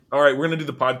All right, we're going to do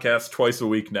the podcast twice a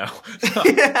week now.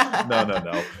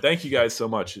 No. Thank you guys so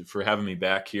much for having me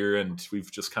back here, and we've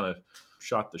just kind of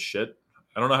shot the shit.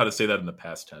 I don't know how to say that in the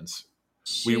past tense.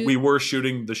 We were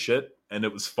shooting the shit, and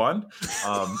it was fun.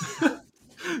 Had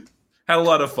a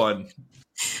lot of fun.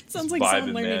 Sounds like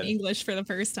someone learning English for the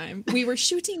first time. We were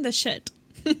shooting the shit.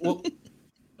 Well,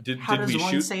 how does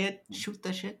one say it? Shoot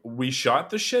the shit? We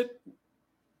shot the shit?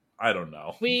 I don't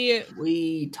know.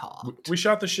 We talked. We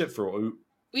shot the shit for...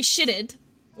 We shitted.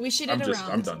 We shitted around.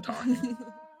 I'm done talking.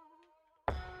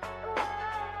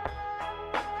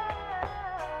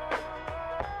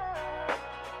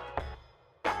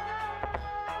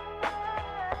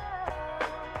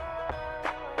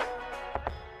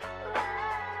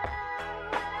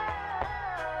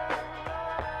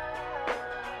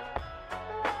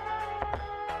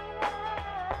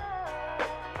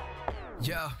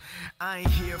 Yo, I ain't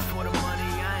here for the money,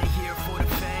 I ain't here for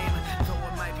the fame. Though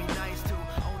it might be nice to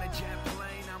own a jet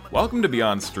plane. Welcome to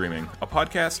Beyond Streaming, a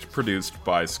podcast produced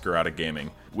by Scarada Gaming.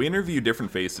 We interview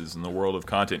different faces in the world of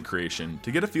content creation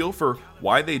to get a feel for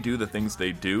why they do the things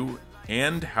they do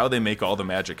and how they make all the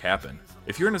magic happen.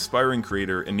 If you're an aspiring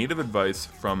creator in need of advice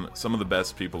from some of the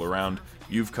best people around,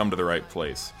 you've come to the right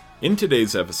place. In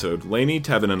today's episode, Lainey,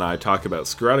 Tevin, and I talk about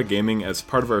Scarada Gaming as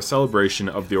part of our celebration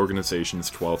of the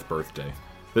organization's 12th birthday.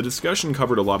 The discussion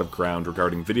covered a lot of ground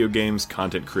regarding video games,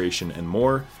 content creation, and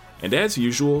more, and as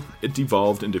usual, it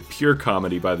devolved into pure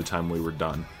comedy by the time we were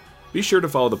done. Be sure to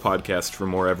follow the podcast for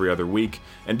more every other week,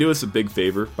 and do us a big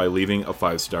favor by leaving a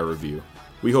 5-star review.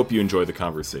 We hope you enjoy the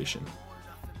conversation.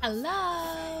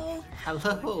 Hello.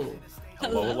 Hello.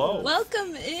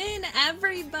 Welcome in,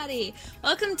 everybody.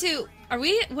 Welcome to...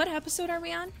 What episode are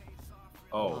we on?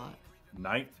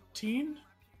 19?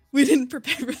 We didn't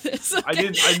prepare for this. Okay. I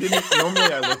didn't.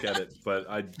 Normally I look at it, but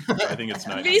I think it's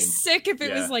 19. I'd be sick if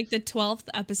it was like the 12th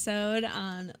episode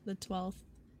on the 12th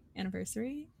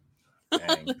anniversary.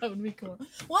 That would be cool.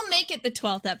 We'll make it the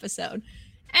 12th episode.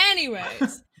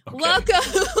 Anyways. Okay.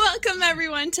 Welcome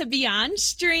everyone to Beyond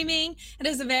Streaming. It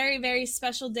is a very, very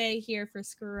special day here for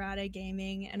Scarada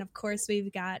Gaming. And of course,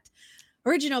 we've got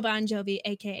Original Bon Jovi,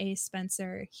 aka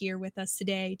Spencer, here with us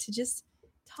today to just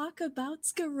talk about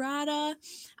Scarada.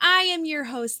 I am your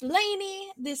host,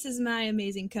 Lainey. This is my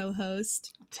amazing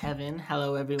co-host, Tevin.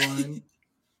 Hello, everyone.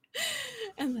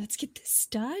 And let's get this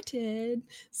started.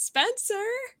 Spencer.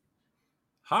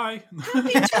 Hi. Happy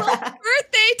 12th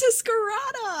birthday to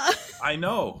Scarada. I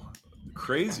know.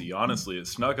 Crazy. Honestly, it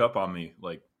snuck up on me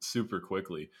like super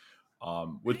quickly.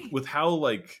 With how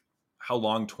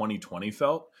long 2020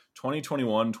 felt.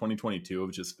 2021, 2022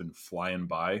 have just been flying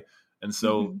by. And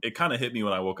so it kind of hit me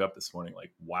when I woke up this morning,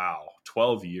 like, wow,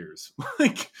 12 years.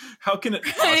 Like, how can it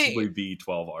possibly be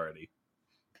 12 already?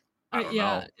 I don't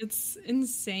know. It's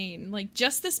insane. Like,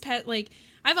 just this past,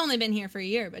 I've only been here for a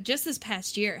year, but just this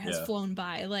past year has flown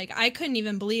by. Like, I couldn't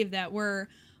even believe that we're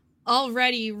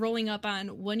already rolling up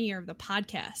on 1 year of the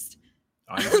podcast.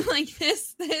 Like,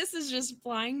 this is just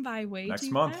flying by way Next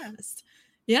too month. fast.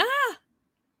 Yeah.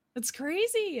 It's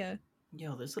crazy.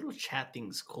 Yo, this little chat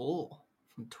thing's cool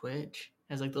from Twitch.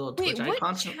 It has like the little Twitch icon.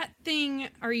 icon. What chat thing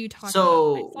are you talking about?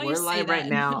 So we're live right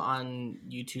now on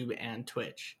YouTube and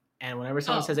Twitch. And whenever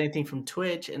someone says anything from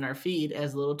Twitch in our feed, it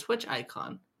has a little Twitch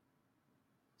icon.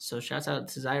 So shouts out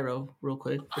to Zyro real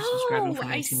quick for subscribing for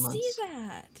 19 months. I see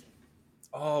that.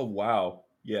 Oh, wow.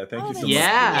 Yeah, thank you so much.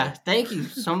 Yeah, thank you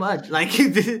so much. Like,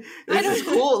 this is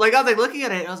cool. Like, I was like looking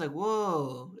at it, and I was like,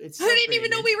 whoa. I didn't even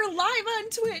know we were live on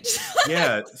Twitch.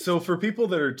 Yeah, so for people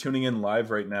that are tuning in live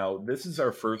right now, this is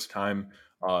our first time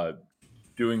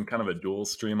doing kind of a dual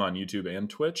stream on YouTube and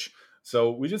Twitch.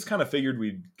 So we just kind of figured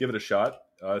we'd give it a shot,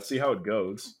 see how it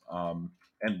goes.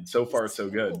 And so far,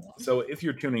 so good. So if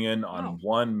you're tuning in on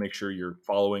one, make sure you're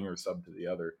following or sub to the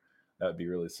other. That'd be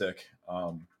really sick.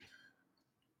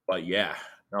 But yeah,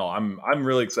 no, I'm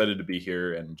really excited to be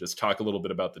here and just talk a little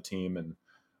bit about the team and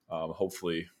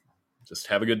hopefully just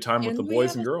have a good time with the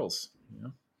boys and girls. You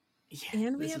know? Yeah,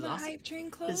 and we have a hype train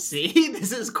close. See,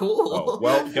 this is cool. Oh,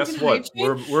 well, guess what?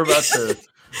 We're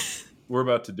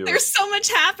about to do it. There's so much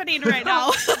happening right now.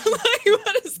 Like,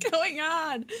 what is going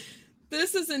on?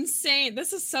 This is insane.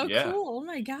 This is so cool. Oh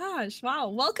my gosh. Wow.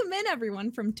 Welcome in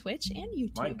everyone from Twitch and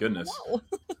YouTube. My goodness.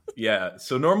 Yeah.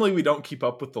 So normally we don't keep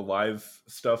up with the live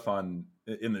stuff in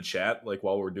the chat, like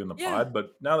while we're doing the pod.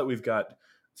 But now that we've got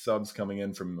subs coming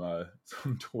in from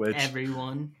Twitch.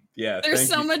 Everyone. Yeah. There's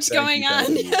so much going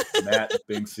on. Matt,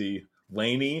 Binksy,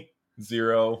 Lainey,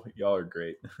 Zero. Y'all are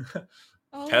great.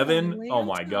 Kevin. Oh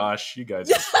my gosh. You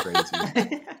guys are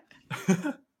crazy.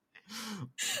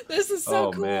 This is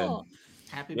so cool. Man.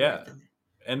 Happy birthday.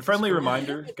 And friendly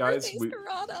reminder, guys,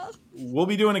 we'll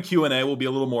be doing a Q&A. We'll be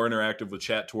a little more interactive with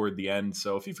chat toward the end.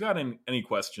 So if you've got any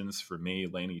questions for me,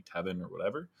 Lainey, Tevin, or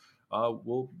whatever,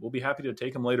 we'll be happy to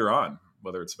take them later on,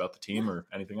 whether it's about the team or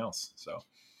anything else. So,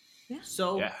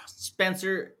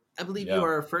 Spencer, I believe you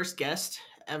were our first guest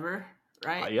ever,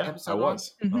 right? I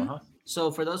was. Mm-hmm.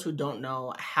 So for those who don't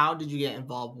know, how did you get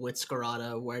involved with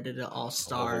Scarada? Where did it all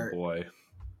start? Oh, boy.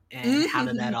 And how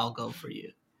did that all go for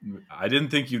you? I didn't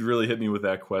think you'd really hit me with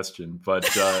that question, but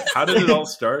how did it all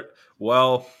start?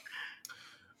 Well,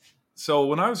 so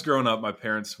when I was growing up, my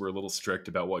parents were a little strict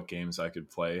about what games I could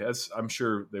play, as I'm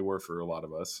sure they were for a lot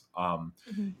of us.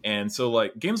 And so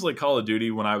like games like Call of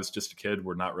Duty when I was just a kid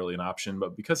were not really an option,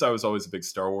 but because I was always a big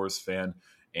Star Wars fan,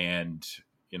 and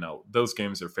those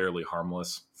games are fairly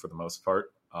harmless for the most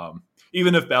part.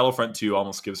 Even if Battlefront 2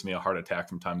 almost gives me a heart attack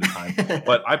from time to time.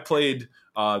 But I played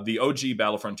the OG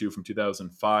Battlefront 2 from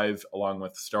 2005 along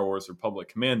with Star Wars Republic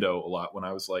Commando a lot when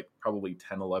I was like probably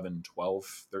 10, 11, 12,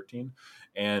 13.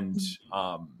 And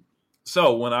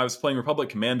so when I was playing Republic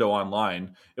Commando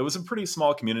online, it was a pretty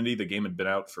small community. The game had been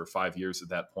out for 5 years at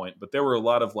that point, but there were a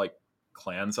lot of like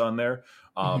clans on there.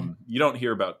 You don't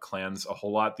hear about clans a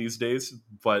whole lot these days,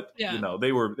 but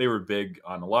they were big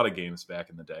on a lot of games back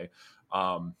in the day.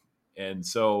 And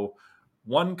so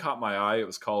one caught my eye. It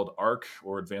was called ARC,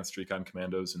 or Advanced Recon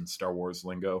Commandos in Star Wars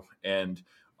lingo. And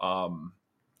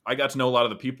I got to know a lot of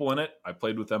the people in it. I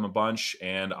played with them a bunch,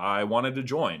 and I wanted to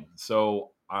join.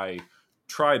 So I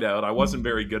tried out. I wasn't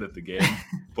very good at the game,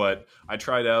 but I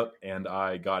tried out and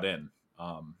I got in.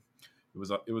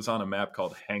 It was on a map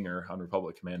called Hangar on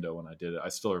Republic Commando when I did it. I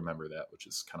still remember that, which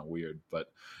is kind of weird.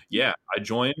 But yeah, I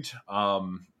joined.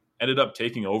 Ended up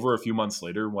taking over a few months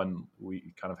later when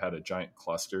we kind of had a giant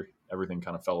cluster. Everything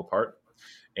kind of fell apart.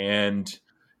 And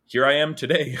here I am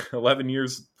today, 11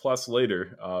 years plus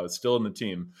later, still in the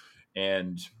team.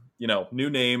 And, new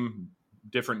name,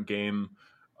 different game.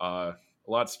 A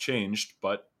lot's changed,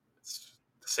 but it's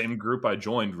the same group I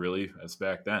joined really as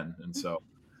back then. And so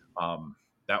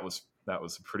that was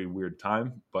a pretty weird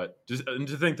time. But and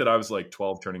to think that I was like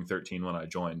 12 turning 13 when I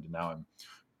joined, and now I'm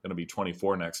going to be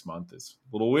 24 next month is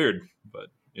a little weird, but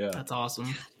yeah. That's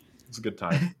awesome. It's a good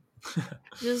time.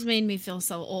 Just made me feel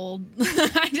so old.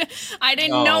 I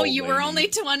didn't know you were only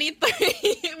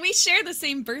 23. We share the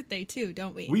same birthday too,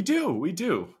 don't we? We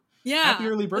do. Yeah. Happy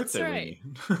early birthday, right.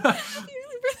 Happy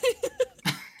early birthday.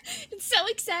 It's so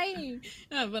exciting.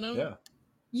 But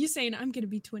you saying I'm going to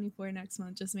be 24 next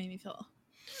month just made me feel...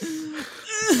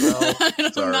 Well,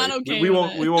 I'm not okay. We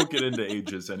won't get into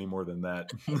ages any more than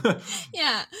that.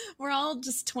 Yeah, we're all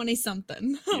just 20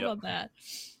 something. How about that?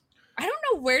 I don't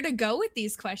know where to go with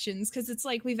these questions because it's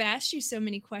like we've asked you so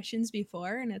many questions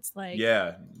before, and it's like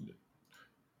yeah,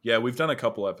 we've done a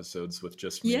couple episodes with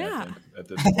just me. I think, at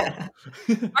this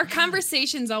point. Our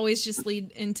conversations always just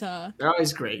lead into they're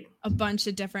always great, a bunch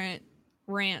of different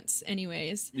rants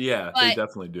anyways. Yeah, but they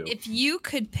definitely do. If you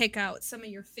could pick out some of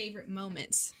your favorite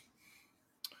moments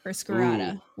for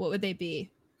Scarada, what would they be?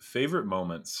 Favorite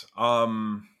moments.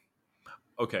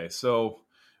 Okay, so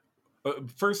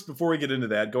first, before we get into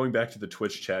that, going back to the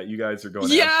Twitch chat, you guys are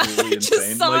going absolutely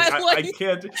insane. Like, I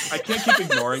can't keep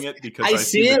ignoring it because I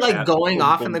see it like going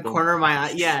off in the corner of my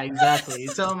eye. Yeah, exactly.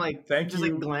 So I'm like, thank you.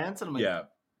 Like glance, and I'm like, yeah.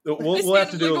 We'll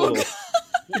have to do a little.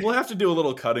 We'll have to do a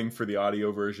little cutting for the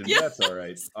audio version. Yeah. That's all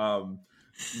right.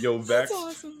 Vex,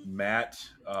 awesome. Matt,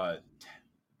 I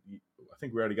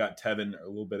think we already got Tevin a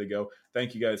little bit ago.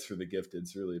 Thank you guys for the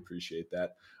gifteds. Really appreciate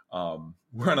that.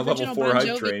 We're on a level 4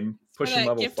 hype train, pushing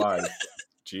level 5.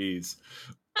 Jeez.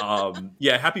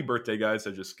 Happy birthday, guys.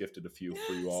 I just gifted a few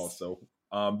for you all. So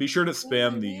be sure to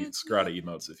spam the Scarada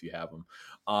emotes if you have them.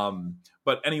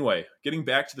 But anyway, getting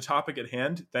back to the topic at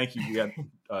hand. Thank you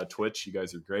again, Twitch. You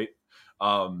guys are great.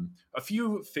 A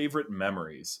few favorite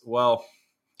memories. Well,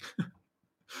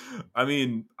 I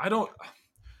mean, I don't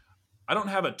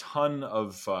have a ton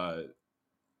of, I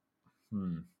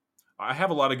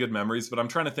have a lot of good memories, but I'm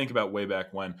trying to think about way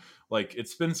back when. Like,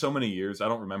 it's been so many years. I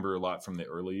don't remember a lot from the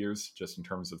early years, just in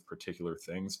terms of particular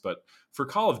things. But for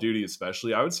Call of Duty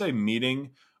especially, I would say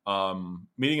meeting a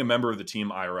member of the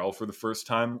team IRL for the first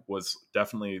time was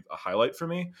definitely a highlight for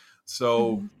me.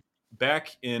 So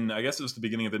back in, I guess it was the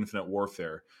beginning of Infinite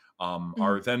Warfare,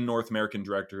 our then North American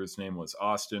director, his name was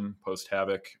Austin, Post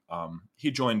Havoc.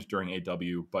 He joined during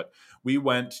AW, but we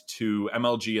went to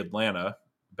MLG Atlanta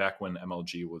back when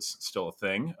MLG was still a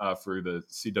thing, for the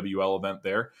CWL event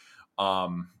there.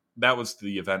 That was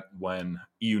the event when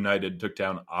eUnited took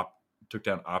down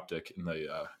Optic in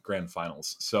the grand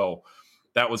finals. So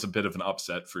that was a bit of an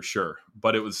upset for sure,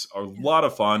 but it was a lot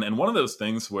of fun. And one of those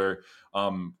things where,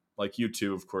 like you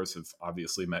two, of course, have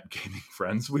obviously met gaming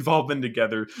friends. We've all been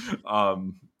together,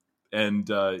 and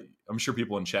I'm sure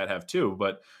people in chat have too.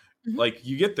 But like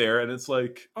you get there and it's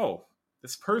like, oh,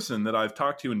 this person that I've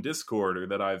talked to in Discord or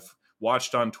that I've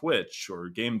watched on Twitch or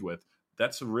gamed with,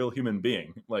 that's a real human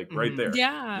being, like right there.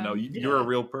 Yeah. You know, you're a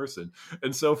real person.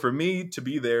 And so for me to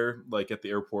be there, like at the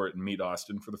airport and meet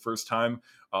Austin for the first time,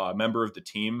 a member of the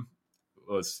team,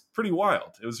 was pretty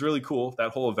wild. It was really cool.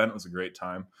 That whole event was a great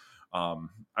time.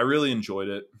 I really enjoyed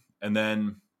it. And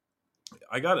then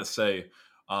I gotta say,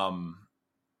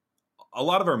 a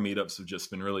lot of our meetups have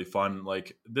just been really fun.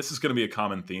 Like this is going to be a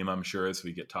common theme, I'm sure, as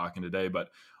we get talking today, but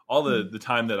all the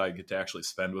time that I get to actually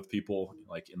spend with people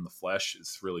like in the flesh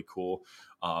is really cool.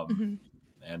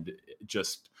 And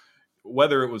just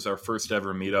whether it was our first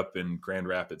ever meetup in Grand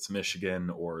Rapids, Michigan,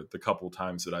 or the couple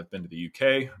times that I've been to the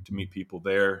UK to meet people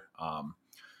there,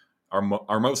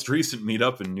 our most recent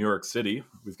meetup in New York City,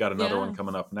 we've got another one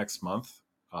coming up next month.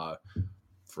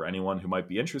 For anyone who might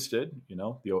be interested, you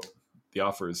know, the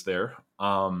offer is there.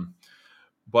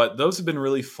 But those have been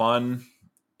really fun.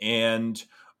 And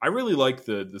I really like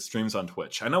the streams on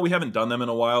Twitch. I know we haven't done them in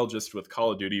a while, just with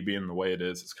Call of Duty being the way it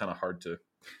is. It's kind of hard to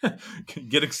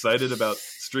get excited about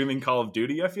streaming Call of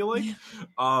Duty, I feel like.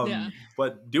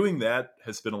 But doing that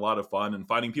has been a lot of fun, and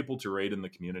finding people to raid in the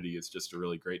community is just a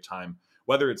really great time,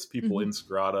 whether it's people in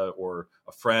Sagrada or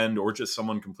a friend or just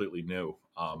someone completely new.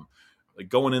 Like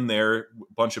going in there,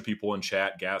 a bunch of people in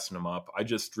chat, gassing them up. I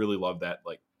just really love that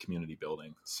like community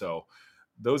building. So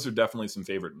those are definitely some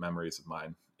favorite memories of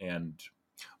mine. And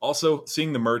also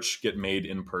seeing the merch get made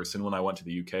in person when I went to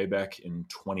the UK back in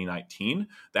 2019,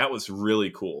 that was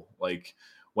really cool. Like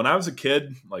when I was a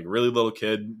kid, like really little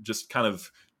kid, just kind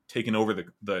of taking over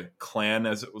the clan,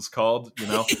 as it was called, you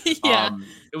know,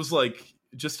 it was like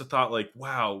just a thought like,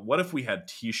 wow, what if we had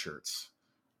t-shirts?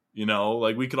 You know,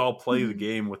 like we could all play the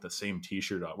game with the same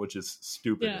t-shirt on, which is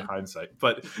stupid in hindsight,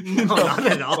 but no, not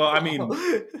at all. Well, I mean,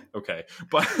 okay.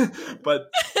 But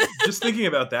just thinking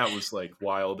about that was like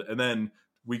wild. And then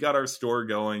we got our store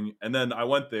going, and then I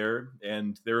went there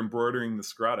and they're embroidering the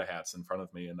Sagrada hats in front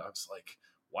of me. And I was like,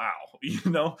 wow, you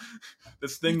know,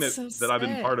 this thing that I've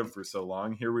been part of for so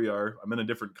long, here we are, I'm in a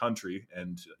different country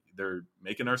and they're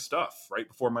making our stuff right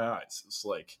before my eyes. It's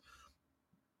like,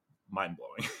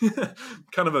 mind-blowing.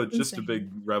 Kind of just a big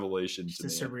revelation to me.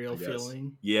 Just a surreal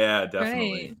feeling. Yeah,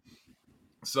 definitely. Right.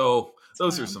 So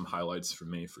those are some highlights for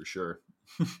me for sure.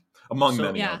 Among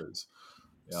many others.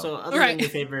 Yeah. So other than your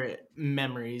favorite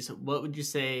memories, what would you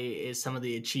say is some of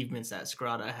the achievements that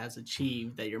Sagrada has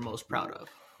achieved that you're most proud of?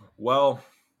 Well,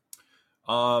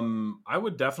 I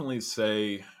would definitely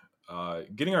say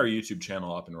getting our YouTube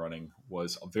channel up and running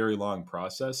was a very long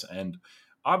process, and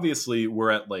obviously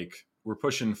we're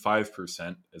pushing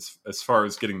 5% as far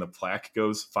as getting the plaque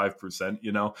goes. 5%,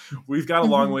 you know, we've got a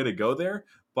long way to go there,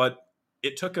 but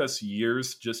it took us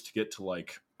years just to get to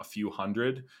like a few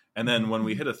hundred. And then when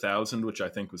we hit 1,000, which I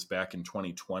think was back in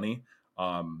 2020,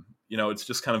 you know, it's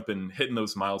just kind of been hitting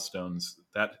those milestones.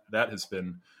 That has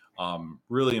been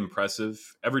really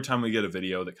impressive. Every time we get a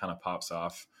video that kind of pops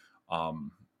off,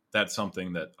 that's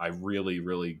something that I really,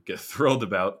 really get thrilled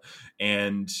about.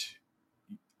 And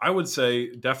I would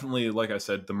say definitely, like I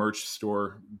said, the merch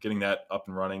store, getting that up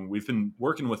and running. We've been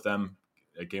working with them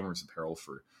at Gamers Apparel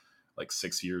for like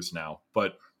 6 years now,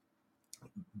 but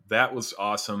that was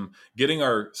awesome. Getting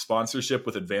our sponsorship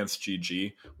with Advanced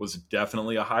GG was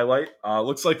definitely a highlight.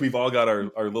 Looks like we've all got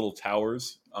our little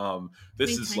towers.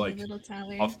 This is like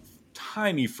a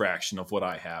tiny fraction of what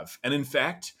I have. And in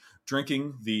fact,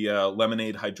 drinking the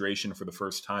lemonade hydration for the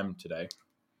first time today.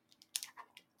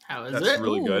 How is That's it?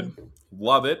 really good.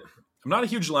 Love it. I'm not a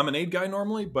huge lemonade guy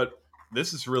normally, but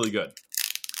this is really good.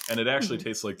 And it actually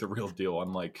tastes like the real deal,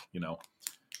 unlike, you know,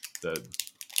 the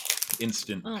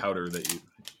instant powder that you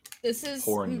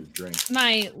pour in your drink.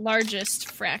 My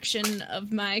largest fraction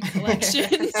of my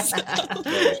collection. So.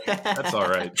 That's all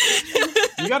right.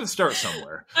 You got to start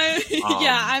somewhere.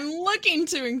 I'm looking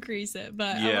to increase it,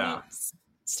 but I won't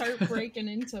start breaking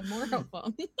into more of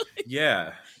them.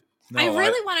 Yeah. No, I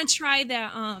really want to try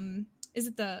that. Is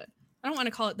it I don't want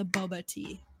to call it the boba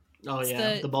tea. Oh,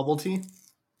 it's the bubble tea?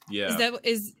 Yeah.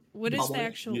 What is the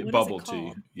actual what bubble is it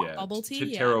called? Tea? Yeah, bubble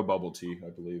tea. Taro bubble tea, I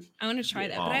believe. I want to try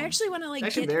that, but I actually want to like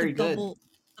get the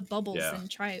bubbles and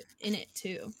try it in it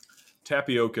too.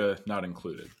 Tapioca not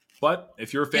included, but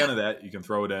if you're a fan of that, you can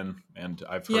throw it in, and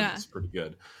I've heard it's pretty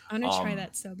good. I want to try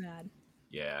that so bad.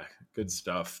 Yeah, good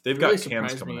stuff. They've got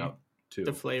cans coming out too.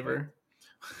 The flavor.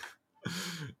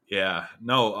 Yeah,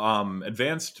 no,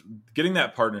 Advanced, getting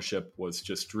that partnership was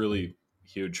just really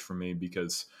huge for me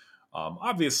because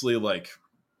obviously, like,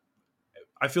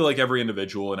 I feel like every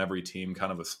individual and every team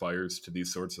kind of aspires to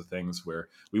these sorts of things where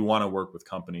we want to work with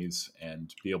companies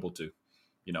and be able to,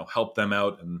 help them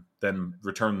out and then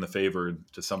return the favor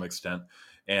to some extent.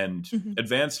 And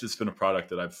Advanced has been a product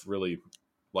that I've really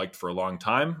liked for a long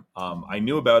time. I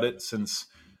knew about it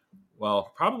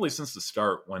probably since the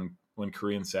start when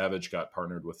Korean Savage got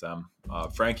partnered with them.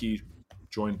 Frankie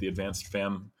joined the Advanced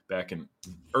fam back in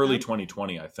early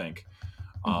 2020, I think.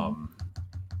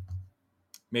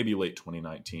 Maybe late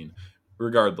 2019.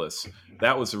 Regardless,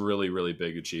 that was a really, really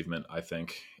big achievement, I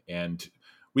think. And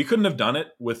we couldn't have done it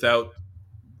without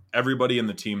everybody in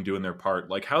the team doing their part.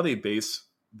 Like how they base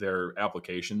their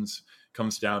applications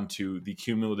comes down to the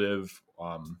cumulative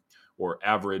or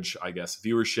average, I guess,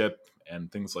 viewership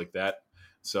and things like that.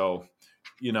 So,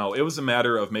 it was a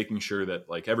matter of making sure that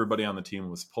like everybody on the team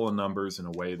was pulling numbers in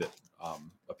a way that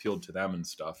appealed to them and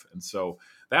stuff. And so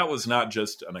that was not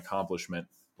just an accomplishment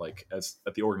like as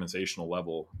at the organizational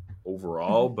level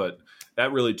overall, but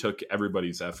that really took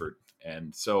everybody's effort.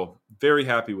 And so very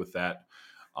happy with that.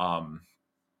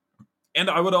 And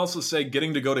I would also say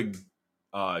getting to go to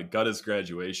Gutta's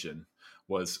graduation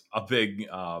was a big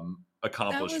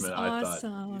accomplishment. That was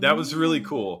awesome. I thought that was really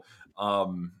cool.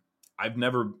 I've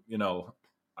never,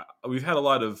 we've had a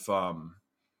lot of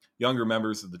younger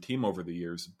members of the team over the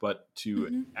years, but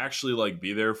to actually like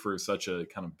be there for such a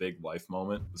kind of big life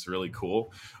moment was really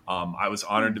cool. I was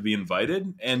honored to be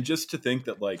invited, and just to think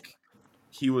that like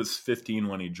he was 15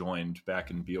 when he joined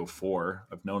back in BO4.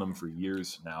 I've known him for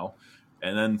years now.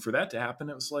 And then for that to happen,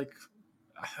 it was like,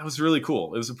 that was really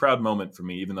cool. It was a proud moment for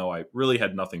me, even though I really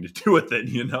had nothing to do with it,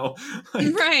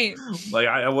 Like, right. Like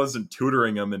I wasn't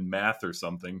tutoring him in math or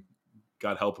something.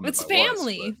 God help him. It's if I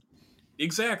family. Was,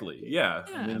 exactly. Yeah.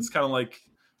 I mean, it's kind of like,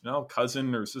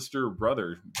 cousin or sister or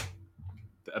brother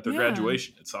at their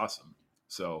graduation. It's awesome.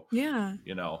 So,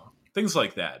 things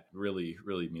like that really,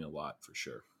 really mean a lot for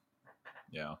sure.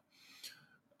 Yeah.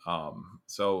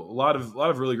 So a lot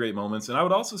of really great moments. And I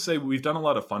would also say we've done a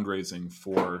lot of fundraising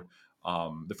for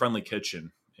the Friendly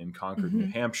Kitchen in Concord, New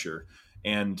Hampshire.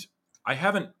 And I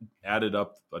haven't added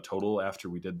up a total after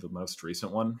we did the most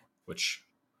recent one, which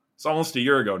it's almost a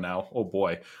year ago now. Oh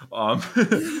boy.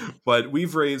 But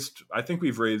I think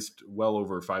we've raised well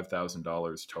over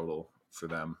 $5,000 total for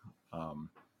them.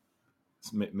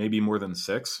 Maybe more than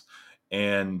 $6,000.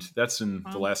 And that's in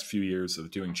the last few years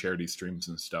of doing charity streams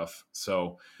and stuff.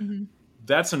 So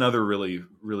that's another really,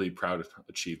 really proud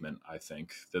achievement, I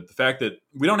think. That the fact that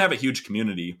we don't have a huge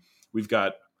community. We've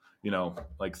got,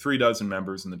 like 36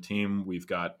 members in the team. We've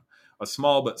got a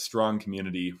small but strong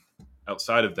community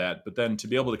outside of that. But then to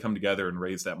be able to come together and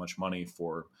raise that much money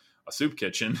for a soup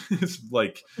kitchen is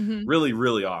like really,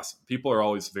 really awesome. People are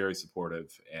always very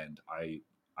supportive, and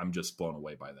I'm just blown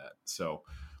away by that. So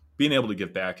being able to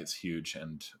give back is huge,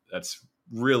 and that's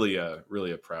really a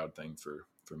proud thing for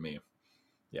me.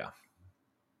 Yeah.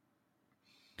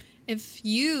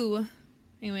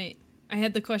 Wait, I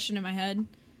had the question in my head,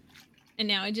 and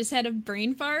now I just had a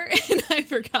brain fart, and I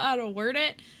forgot how to word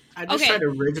it. I just tried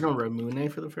original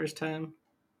Ramune for the first time.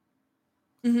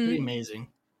 Pretty amazing.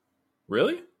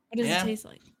 Really? What does it taste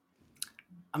like?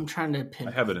 I'm trying to pin.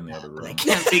 I have it in the other room. I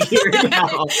can't figure it out.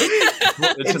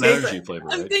 It's an energy flavor,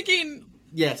 right? I'm thinking.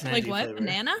 Yeah, it's an like energy what? flavor.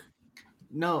 Banana?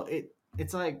 No,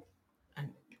 it's like.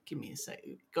 Give me a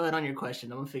second. Go ahead on your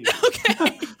question. I'm gonna figure it out.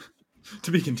 Okay.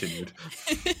 To be continued.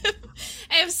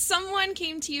 If someone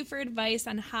came to you for advice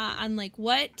on how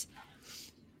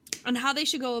they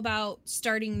should go about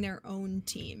starting their own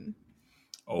team,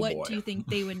 what do you think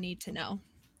they would need to know?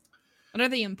 What are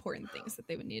the important things that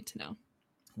they would need to know?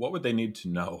 What would they need to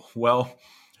know? Well,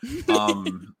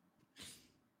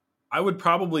 I would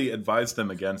probably advise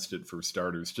them against it for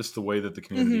starters, just the way that the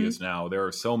community is now. There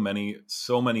are so many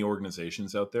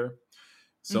organizations out there,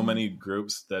 so many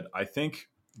groups that I think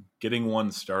getting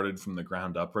one started from the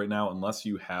ground up right now, unless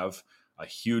you have a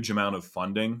huge amount of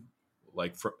funding,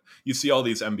 you see all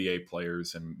these NBA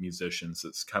players and musicians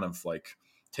that's kind of like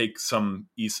take some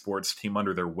esports team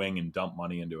under their wing and dump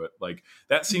money into it. Like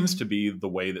that seems to be the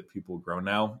way that people grow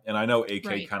now. And I know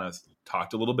AK kind of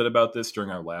talked a little bit about this during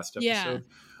our last episode.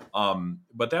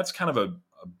 But that's kind of a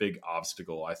big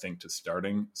obstacle, I think, to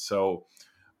starting. So,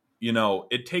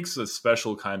 it takes a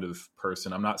special kind of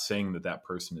person. I'm not saying that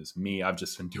person is me. I've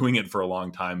just been doing it for a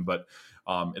long time, but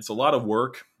it's a lot of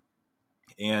work,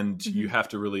 and you have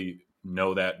to really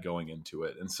know that going into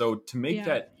it. And so to make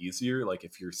that easier, like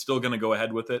if you're still going to go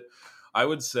ahead with it, I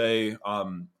would say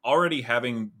already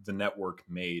having the network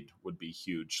made would be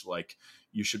huge. Like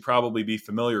you should probably be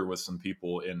familiar with some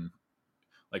people in,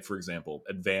 like, for example,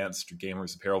 Advanced or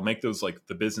Gamers Apparel, make those like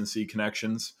the businessy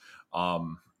connections.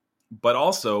 but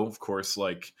also, of course,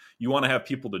 like you want to have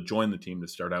people to join the team to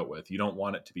start out with. You don't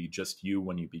want it to be just you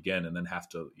when you begin and then have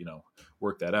to,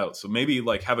 work that out. So maybe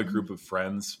like have a group of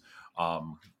friends,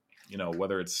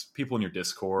 whether it's people in your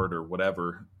Discord or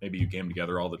whatever, maybe you game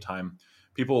together all the time,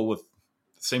 people with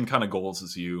the same kind of goals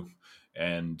as you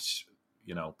and,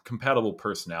 compatible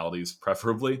personalities,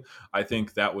 preferably. I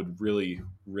think that would really,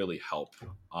 really help.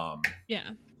 Yeah.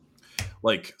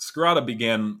 Like Scarada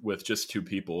began with just two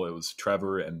people. It was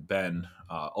Trevor and Ben,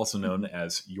 also known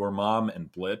as Your Mom and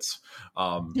Blitz.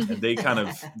 And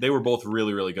they were both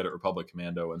really, really good at Republic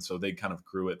Commando. And so they kind of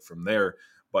grew it from there.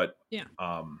 But,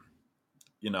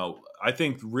 I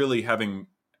think really having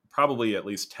probably at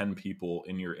least 10 people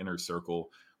in your inner circle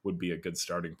would be a good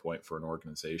starting point for an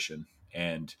organization.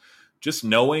 And just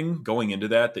knowing going into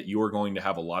that you are going to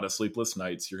have a lot of sleepless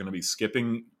nights. You're going to be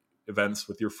skipping events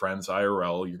with your friends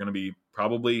IRL. You're going to be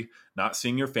probably not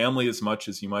seeing your family as much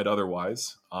as you might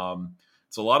otherwise.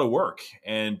 It's a lot of work,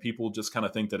 and people just kind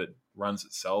of think that it runs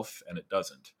itself, and it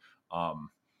doesn't.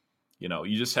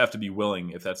 You just have to be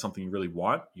willing. If that's something you really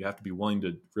want, you have to be willing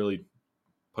to really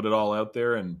put it all out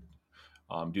there and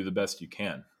do the best you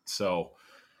can. So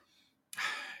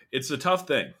it's a tough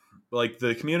thing. Like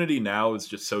the community now is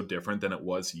just so different than it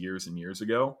was years and years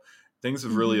ago. Things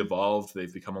have really evolved.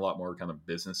 They've become a lot more kind of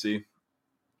businessy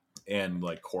and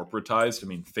like corporatized. I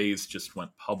mean, FaZe just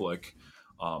went public.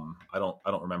 I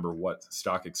don't remember what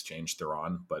stock exchange they're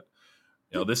on, but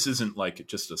this isn't like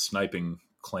just a sniping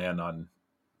clan on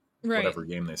whatever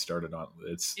game they started on.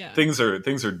 It's things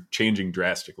are changing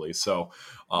drastically. So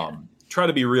try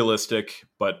to be realistic,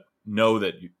 but know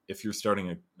that if you're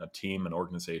starting a team, an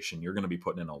organization, you're going to be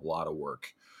putting in a lot of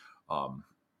work.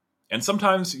 And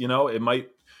sometimes,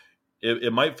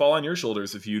 it might fall on your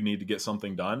shoulders if you need to get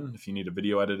something done. If you need a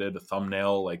video edited, a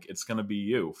thumbnail, like it's going to be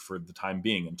you for the time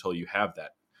being until you have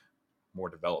that more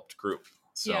developed group.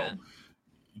 So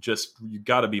you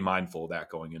got to be mindful of that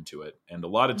going into it. And a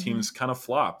lot of teams kind of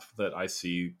flop that I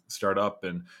see start up,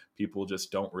 and people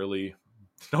just don't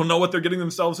know what they're getting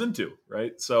themselves into.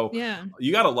 Right. So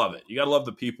you got to love it. You got to love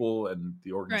the people and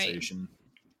the organization. Right.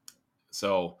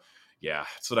 So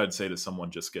that's what I'd say to someone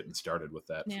just getting started with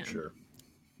that for sure.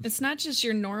 It's not just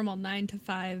your normal 9 to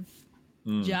 5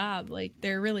 job. Like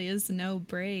there really is no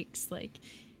breaks. Like,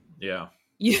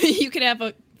 you could have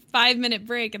a 5-minute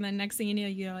break, and then next thing you know,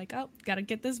 you're like, oh, got to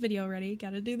get this video ready. Got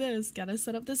to do this. Got to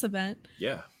set up this event.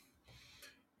 Yeah.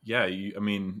 Yeah.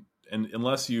 And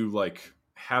unless you like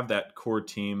have that core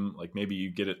team, like maybe you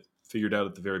get it figured out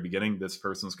at the very beginning. This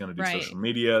person's going to do social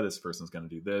media. This person's going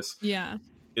to do this. Yeah.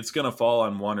 It's going to fall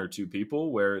on 1 or 2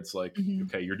 people where it's like,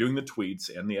 okay, you're doing the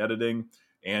tweets and the editing,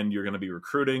 and you're going to be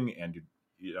recruiting and,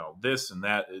 this and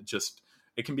that.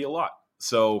 It can be a lot.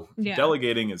 So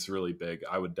delegating is really big.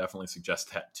 I would definitely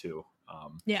suggest that too.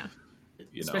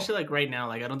 Especially like right now,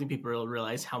 like I don't think people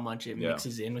realize how much it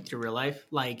mixes in with your real life.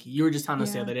 Like you were just telling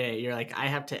us the other day, you're like, I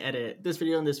have to edit this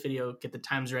video and this video, get the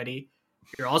times ready.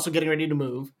 You're also getting ready to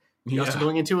move. You're also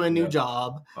going into a new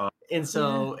job. And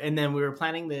so, and then we were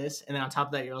planning this. And then on top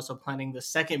of that, you're also planning the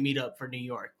second meetup for New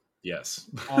York. Yes.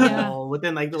 All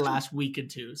within like the last week or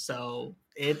two. So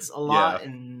it's a lot,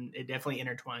 and it definitely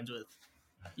intertwines with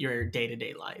your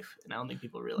day-to-day life. And I don't think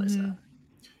people realize that.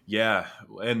 Yeah.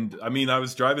 And I mean, I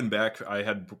was driving back. I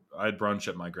had brunch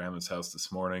at my grandma's house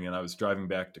this morning, and I was driving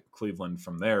back to Cleveland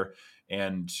from there.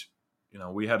 And,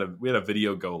 we had a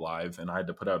video go live, and I had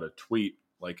to put out a tweet.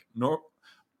 Like,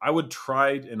 I would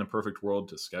try in a perfect world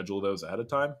to schedule those ahead of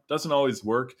time. Doesn't always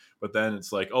work, but then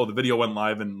it's like, oh, the video went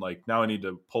live, and like now I need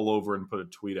to pull over and put a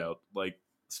tweet out. Like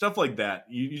stuff like that.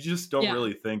 You just don't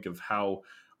really think of how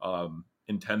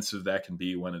intensive that can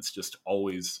be when it's just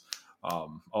always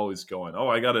going. Oh,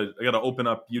 I gotta open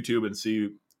up YouTube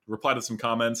and reply to some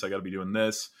comments. I gotta be doing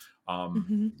this.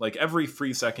 Like every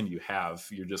free second you have,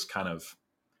 you're just kind of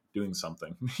doing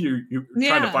something. You're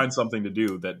trying to find something to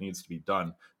do that needs to be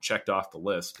done, checked off the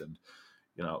list. And,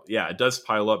 it does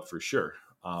pile up for sure.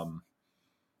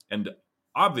 And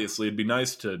obviously it'd be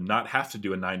nice to not have to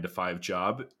do a 9 to 5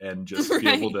 job and just be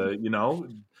able to,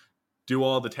 do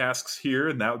all the tasks here.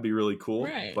 And that would be really cool.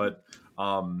 Right. But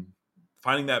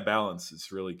finding that balance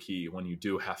is really key when you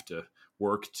do have to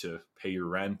work to pay your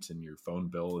rent and your phone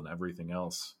bill and everything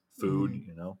else. Food,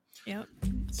 Yep.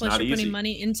 Plus you're putting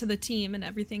money into the team and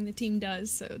everything the team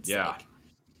does. So it's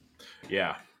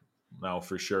no,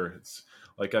 for sure. It's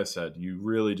like I said, you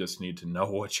really just need to know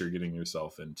what you're getting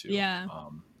yourself into. Yeah.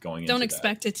 Don't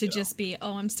expect it to just be,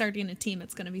 oh, I'm starting a team.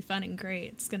 It's going to be fun and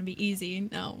great. It's going to be easy.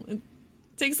 No, it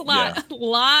takes a lot, a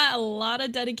lot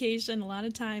of dedication, a lot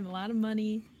of time, a lot of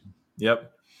money.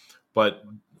 Yep. But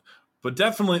But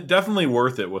definitely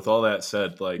worth it. With all that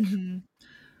said, like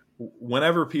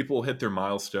whenever people hit their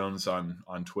milestones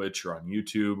on Twitch or on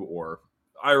YouTube or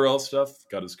IRL stuff,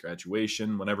 got his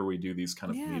graduation, whenever we do these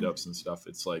kind of meetups and stuff,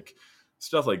 it's like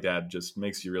stuff like that just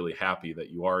makes you really happy that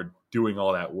you are doing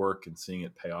all that work and seeing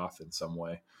it pay off in some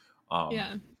way.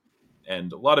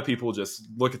 And a lot of people just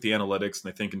look at the analytics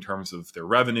and they think in terms of their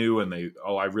revenue and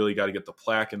I really got to get the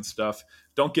plaque and stuff.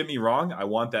 Don't get me wrong. I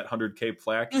want that 100K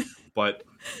plaque, but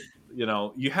you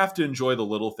know, you have to enjoy the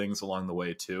little things along the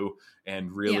way too.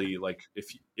 And really like,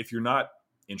 if you're not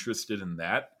interested in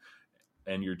that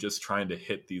and you're just trying to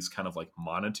hit these kind of like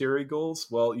monetary goals,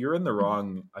 well, you're in the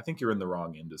wrong, I think you're in the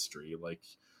wrong industry. Like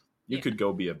you could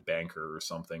go be a banker or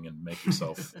something and make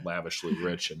yourself lavishly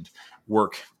rich and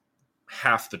work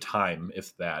half the time,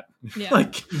 if that.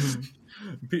 Like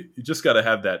you just got to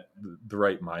have the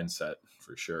right mindset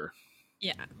for sure.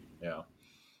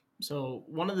 So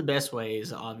one of the best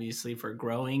ways obviously for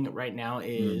growing right now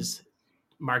is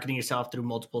marketing yourself through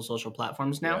multiple social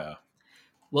platforms now.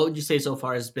 What would you say so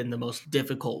far has been the most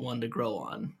difficult one to grow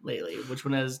on lately? Which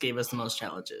one has gave us the most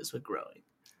challenges with growing?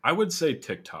 I would say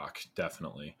TikTok,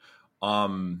 definitely.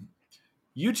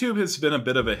 YouTube has been a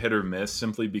bit of a hit or miss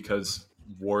simply because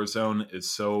Warzone is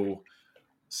so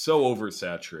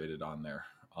oversaturated on there.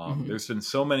 There's been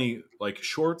so many, like,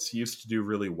 shorts used to do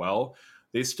really well.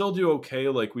 They still do okay.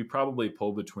 Like, we probably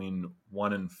pull between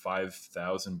 1,000 and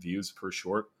 5,000 views per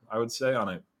short, I would say,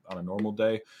 on a normal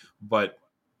day. But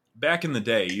back in the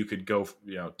day, you could go,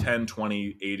 10,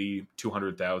 20, 80,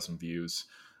 200,000 views.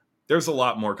 There's a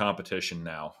lot more competition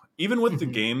now. Even with the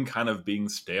game kind of being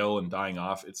stale and dying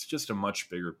off, it's just a much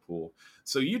bigger pool.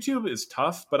 So YouTube is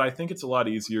tough, but I think it's a lot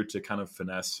easier to kind of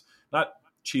finesse, not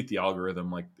cheat the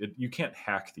algorithm. Like you can't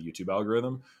hack the YouTube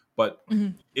algorithm, but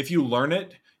if you learn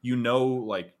it, you know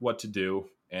like what to do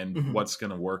and what's going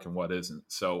to work and what isn't.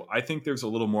 So I think there's a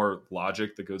little more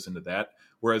logic that goes into that.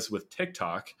 Whereas with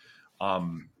TikTok,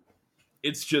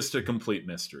 it's just a complete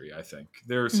mystery. I think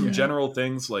there are some general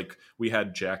things, like we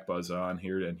had Jack Buzz on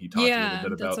here and he talked a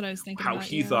little bit about how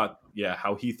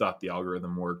he thought the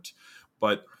algorithm worked,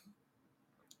 but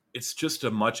it's just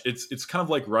it's kind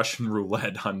of like Russian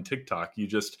roulette on TikTok. You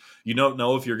don't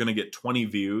know if you're going to get 20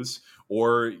 views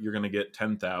or you're going to get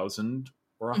 10,000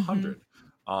 or 100.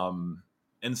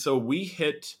 And so we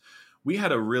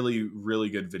had a really,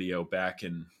 really good video back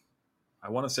in, I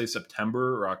want to say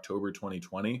September or October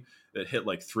 2020 that hit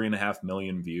like 3.5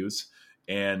 million views.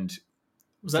 And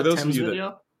was that Tim's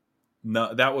video?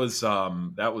 No, that was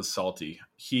Salty.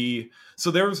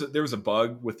 So there was a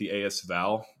bug with the AS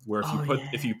Val where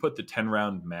if you put the 10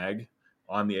 round mag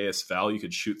on the AS Val, you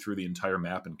could shoot through the entire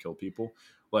map and kill people.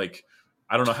 Like,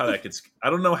 I don't know how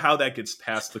that gets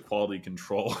past the quality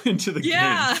control into the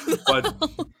game, but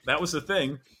that was the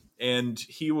thing. And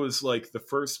he was like the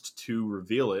first to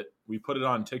reveal it. We put it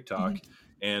on TikTok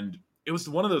and it was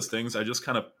one of those things. I just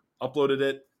kind of uploaded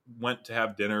it, went to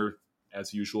have dinner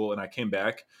as usual. And I came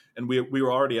back and we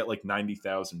were already at like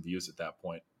 90,000 views at that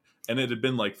point. And it had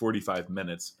been like 45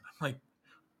 minutes. I'm like,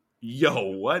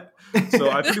 yo, what? So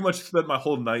I pretty much spent my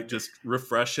whole night just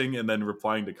refreshing and then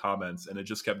replying to comments. And it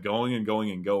just kept going and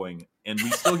going and going. And we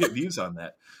still get views on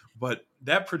that. But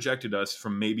that projected us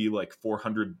from maybe like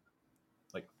 400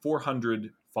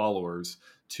 followers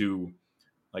to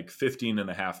like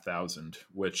 15,500,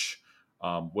 which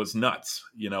was nuts.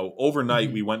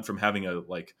 Overnight we went from having a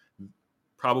like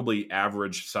probably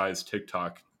average size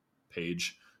TikTok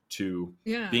page to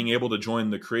being able to join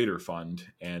the creator fund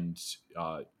and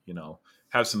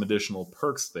have some additional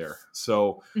perks there.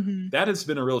 So that has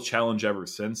been a real challenge ever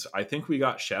since. I think we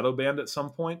got shadow banned at some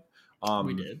point.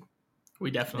 We did.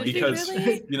 We definitely because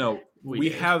did.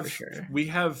 We've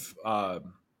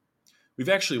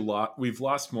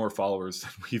lost more followers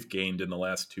than we've gained in the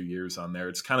last 2 years on there.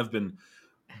 It's kind of been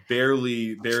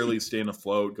barely staying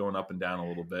afloat, going up and down a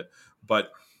little bit.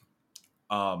 But,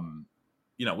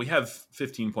 we have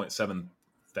 15.7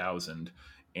 thousand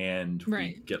and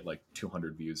we get like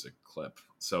 200 views a clip.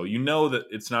 So that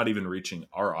it's not even reaching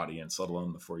our audience, let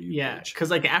alone the For You page. Yeah,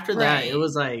 because like after that, it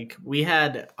was like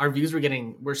our views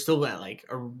we're still at like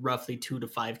a roughly 2 to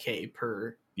 5K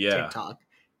per TikTok.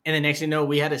 And the next thing you know,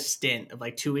 we had a stint of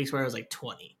like 2 weeks where it was like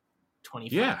 20,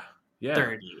 25,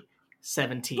 30,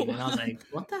 17. And I was like,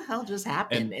 what the hell just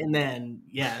happened? And then,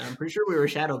 I'm pretty sure we were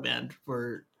shadow banned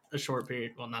for a short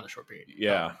period. Well, not a short period.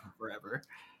 Yeah. Forever.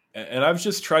 And I've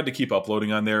just tried to keep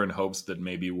uploading on there in hopes that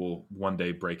maybe we'll one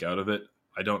day break out of it.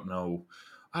 I don't know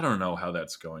how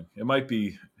that's going. It might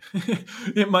be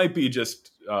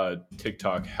just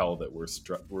TikTok hell that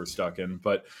we're stuck in.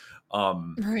 But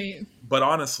but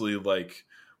honestly, like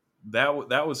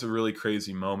that was a really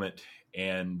crazy moment.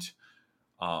 And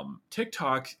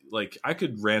TikTok, like, I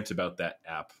could rant about that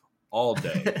app all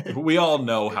day. We all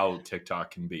know how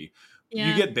TikTok can be. Yeah.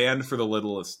 You get banned for the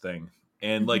littlest thing.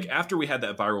 And like after we had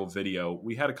that viral video,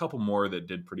 we had a couple more that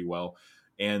did pretty well.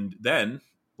 And then,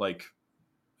 like,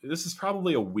 this is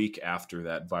probably a week after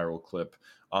that viral clip.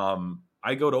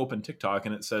 I go to open TikTok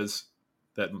and it says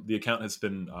that the account has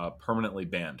been permanently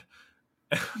banned.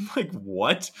 And I'm like,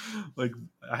 what? Like,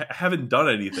 I haven't done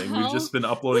anything. We've just been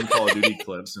uploading Call of Duty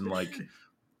clips and like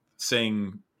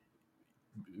saying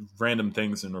random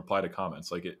things in reply to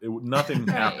comments. Like nothing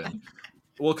happened.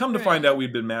 Well, come to find out,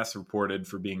 we've been mass reported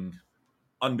for being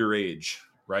underage,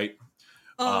 right?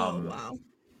 Wow.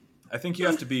 I think you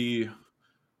have to be,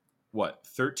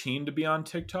 13 to be on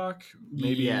TikTok?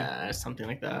 Maybe. Yeah, something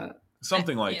like that.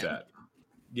 Something like that.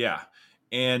 Yeah.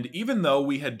 And even though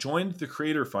we had joined the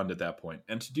Creator Fund at that point,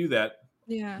 and to do that,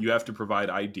 you have to provide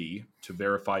ID to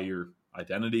verify your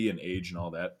identity and age and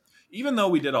all that. Even though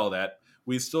we did all that,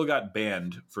 we still got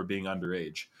banned for being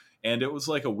underage. And it was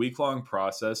like a week-long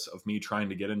process of me trying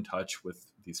to get in touch with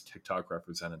these TikTok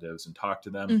representatives and talk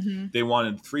to them. Mm-hmm. They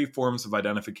wanted 3 forms of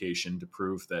identification to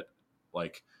prove that,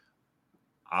 like,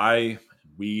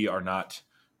 we are not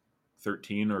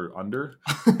 13 or under.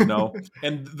 No.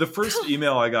 And the first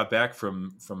email I got back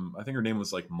from I think her name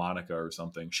was like Monica or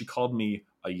something. She called me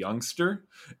a youngster.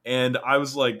 And I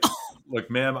was like,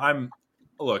 look, ma'am, I'm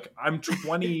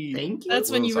 20. Thank you. That's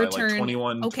when you return. Like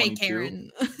 21, okay, 22.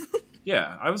 Karen.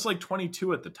 Yeah, I was like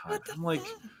 22 at the time. I'm like,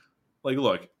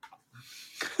 look,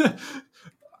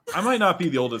 I might not be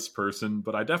the oldest person,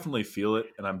 but I definitely feel it,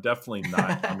 and I'm definitely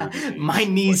not under the age. My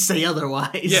knees say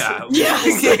otherwise. Yeah.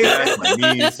 Yes. My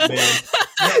knees,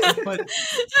 man. But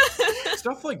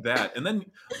stuff like that. And then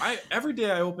every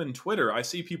day I open Twitter, I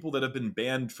see people that have been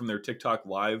banned from their TikTok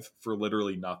live for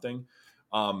literally nothing.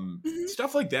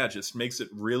 Stuff like that just makes it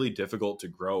really difficult to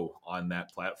grow on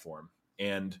that platform.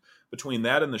 And between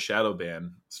that and the shadow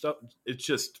ban stuff, it's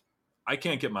just, I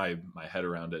can't get my head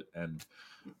around it. And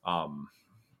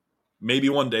maybe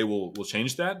one day we'll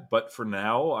change that. But for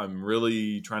now, I'm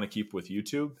really trying to keep with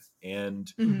YouTube,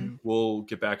 and we'll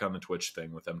get back on the Twitch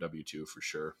thing with MW2 for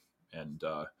sure. And,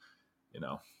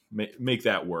 make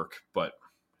that work. But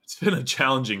it's been a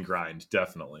challenging grind,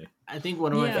 definitely. I think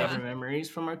one of my favorite memories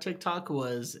from our TikTok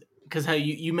was because how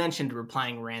you mentioned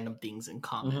replying random things in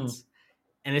comments.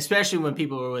 And especially when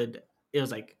people it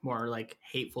was like more like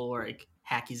hateful or like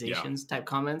accusations type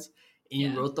comments. And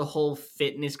you wrote the whole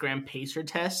Fitnessgram Pacer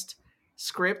test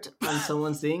script on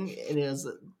someone's thing, and it was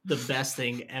the best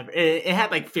thing ever. It had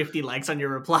like 50 likes on your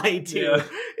reply too. Yeah.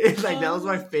 It's like that was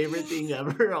my favorite thing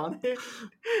ever on it.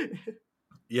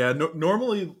 Yeah,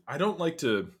 normally I don't like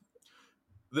to.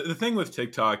 The thing with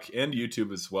TikTok and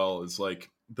YouTube as well is like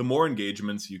the more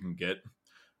engagements you can get,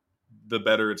 the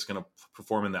better it's going to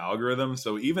perform in the algorithm.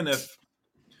 So even if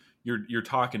you're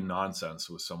talking nonsense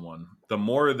with someone, the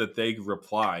more that they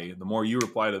reply, the more you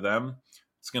reply to them,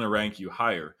 it's going to rank you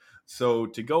higher. So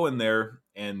to go in there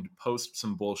and post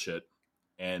some bullshit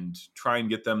and try and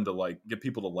get them to like get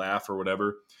people to laugh or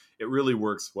whatever, it really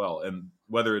works well. And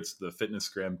whether it's the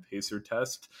Fitnessgram Pacer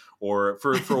test or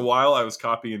for a while I was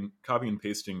copying and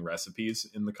pasting recipes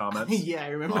in the comments. Yeah, I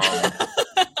remember.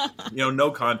 No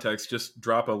context, just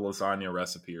drop a lasagna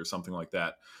recipe or something like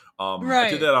that. Right. I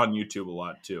did that on YouTube a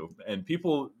lot too. And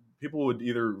people would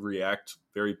either react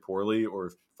very poorly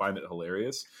or find it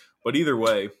hilarious. But either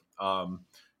way,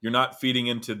 you're not feeding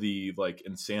into the like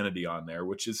insanity on there,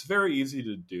 which is very easy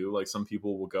to do. Like some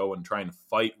people will go and try and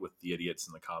fight with the idiots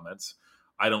in the comments.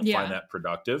 I don't find that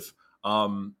productive.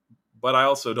 But I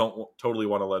also don't totally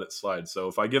want to let it slide. So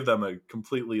if I give them a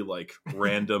completely like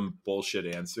random bullshit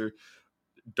answer,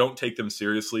 don't take them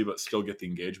seriously, but still get the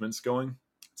engagements going.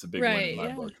 It's a big win in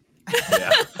my book.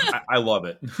 Yeah, I love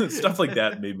it. Stuff like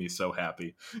that made me so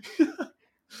happy.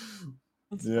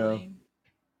 That's funny.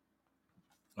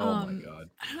 Oh my god.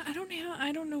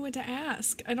 I don't know what to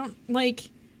ask. I don't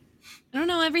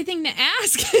know everything to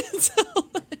ask. So,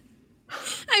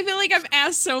 I feel like I've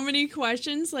asked so many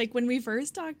questions like when we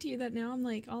first talked to you that now I'm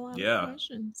like all out of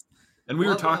questions. And we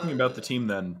were talking about the team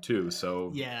then too,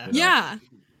 so yeah.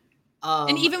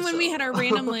 And even when we had our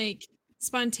random like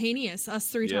spontaneous us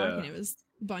 3 talking, it was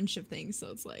a bunch of things.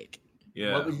 So it's like,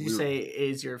 what would you say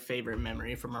is your favorite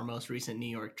memory from our most recent New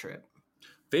York trip?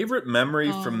 Favorite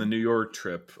memory from the New York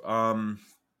trip?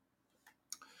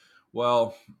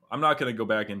 Well, I'm not going to go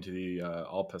back into the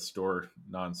Al Pastor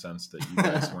nonsense that you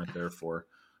guys weren't there for.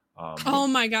 Oh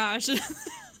my gosh.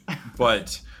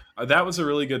 But that was a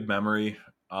really good memory.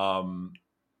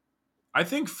 I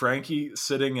think Frankie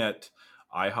sitting at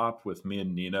IHOP with me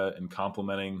and Nina and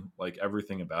complimenting like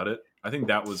everything about it. I think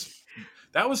that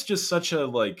was just such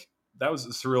a that was a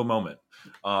surreal moment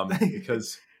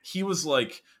because he was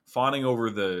like fawning over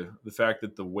the fact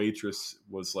that the waitress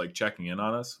was like checking in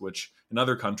on us, which in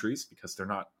other countries, because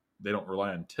they don't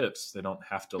rely on tips, they don't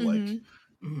have to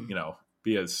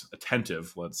be as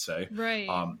attentive, let's say. Right.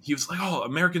 He was like, "Oh,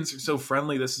 Americans are so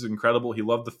friendly. This is incredible." He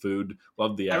loved the food,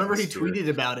 loved the atmosphere. I remember he tweeted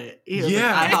about it. He was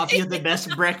like, IHOP, you had the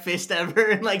best breakfast ever,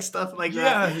 and like stuff like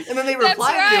that. And then they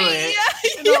replied to it.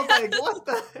 Yeah. And I was like, what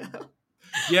the hell?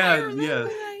 Yeah.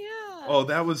 Oh,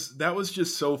 that was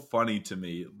just so funny to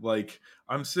me. Like,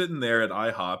 I'm sitting there at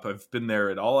IHOP. I've been there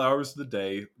at all hours of the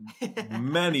day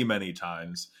many, many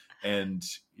times. And,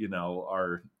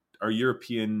 our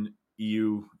European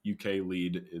EU UK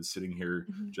lead is sitting here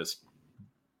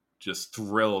just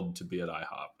thrilled to be at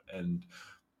IHOP. And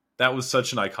that was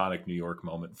such an iconic New York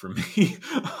moment for me.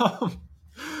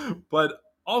 But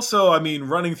also, I mean,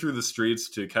 running through the streets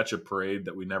to catch a parade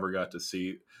that we never got to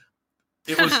see,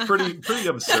 it was pretty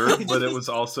absurd, but it was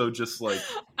also just like,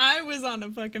 I was on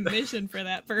a fucking mission for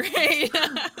that parade.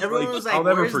 Everyone was like, I'll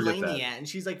never forget Lainey at? And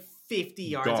she's like 50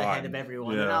 yards ahead of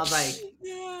everyone. Yeah. And I was like,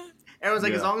 everyone's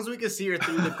like, as long as we could see her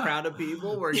through the crowd of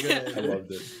people, we're good. I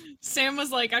loved it. Sam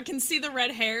was like, I can see the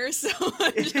red hair, so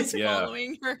I'm just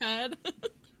following her head.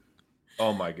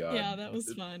 Oh my God. Yeah, that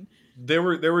was fun. There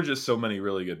were just so many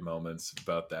really good moments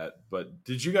about that. But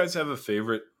did you guys have a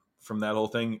favorite from that whole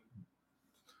thing?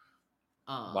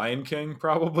 Lion King,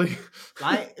 probably.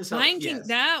 Lion King,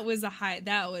 that was a high.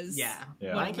 That was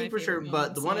Lion King for sure.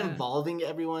 But the one involving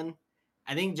everyone,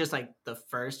 I think just like the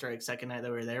first or like second night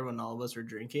that we were there when all of us were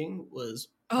drinking was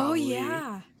probably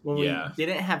when we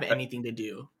didn't have anything to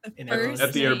do at the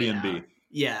Airbnb.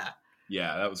 Yeah,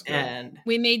 that was good. And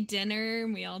we made dinner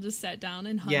and we all just sat down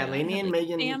and hung out. Lainey and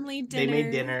Megan, family dinner. They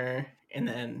made dinner, and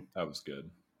then that was good.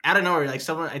 Out of nowhere, like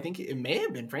someone, I think it may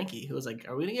have been Frankie, who was like,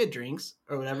 "Are we gonna get drinks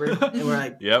or whatever?" And we're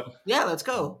like, "Yep, yeah, let's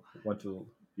go." Went to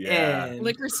and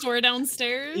liquor store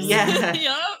downstairs. Yeah,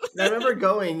 yep. I remember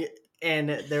going, and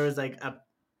there was like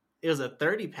it was a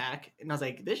 30-pack, and I was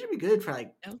like, "This should be good for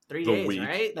like 3 days, week.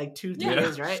 Right? Like 2-3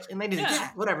 days, right?" And Lainey's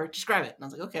like, whatever, just grab it." And I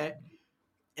was like, "Okay."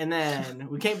 And then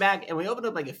we came back and we opened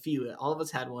up like a few. All of us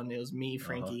had one. It was me,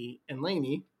 Frankie, and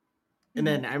Lainey. And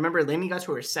then I remember Lainey got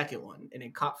to her second one, and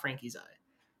it caught Frankie's eye.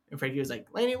 And Frankie was like,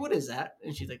 "Lainey, what is that?"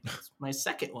 And she's like, "That's my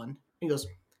second one." And he goes,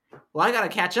 "Well, I gotta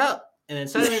catch up." And then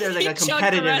suddenly there's like a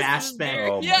competitive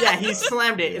aspect. He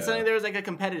slammed it. And suddenly there was like a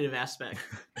competitive aspect.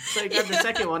 So I grabbed the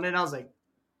second one, and I was like,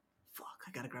 "Fuck,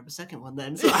 I gotta grab a second one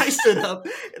then." So I stood up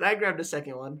and I grabbed a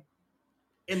second one.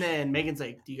 And then Megan's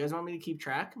like, "Do you guys want me to keep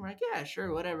track?" I'm like, "Yeah,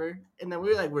 sure, whatever." And then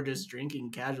we're just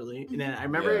drinking casually. And then I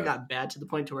remember it got bad to the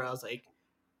point to where I was like,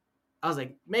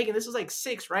 "Megan, this was like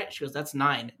 6, right?" She goes, "That's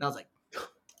 9." And I was like,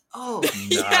 "Oh,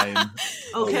 9.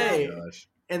 Okay." Oh my gosh.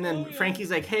 And then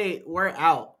Frankie's like, "Hey, we're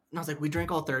out." And I was like, "We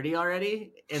drank all 30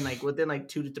 already?" And like within like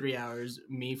 2 to 3 hours,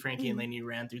 me, Frankie, and Lainey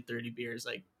ran through 30 beers,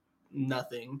 like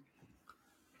nothing.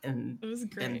 And it was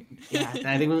great. And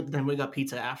I think then we got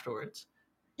pizza afterwards.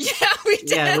 Yeah, we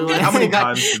did. Yeah, how many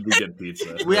times did we get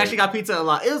pizza? We actually got pizza a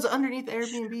lot. It was underneath the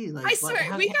Airbnb. Like, I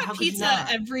swear, we got pizza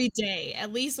every day,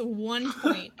 at least one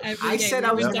point every day. I said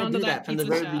I was going to do that from the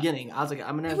very beginning. I was like,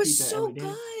 I'm going to have pizza every day. It was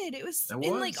so good. It was,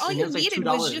 and like all you needed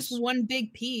was just one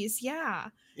big piece. Yeah.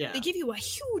 They give you a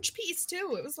huge piece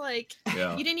too. It was like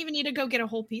you didn't even need to go get a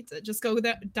whole pizza. Just go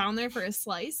down there for a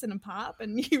slice and a pop,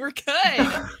 and you were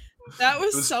good. That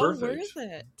was so worth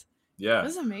it. Yeah, it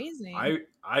was amazing.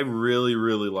 I really,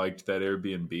 really liked that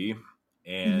Airbnb,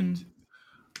 and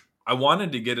I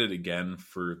wanted to get it again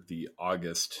for the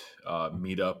August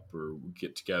meetup or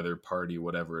get together party,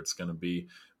 whatever it's going to be.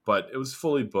 But it was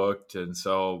fully booked, and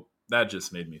so that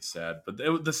just made me sad. But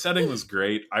the setting was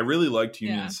great. I really liked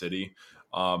Union City,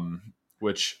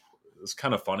 which is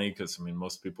kind of funny because I mean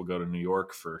most people go to New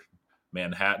York for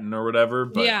Manhattan or whatever,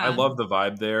 but I love the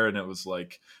vibe there. And it was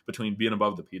like between being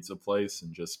above the pizza place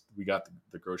and just we got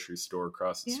the grocery store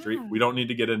across the street. We don't need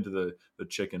to get into the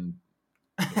chicken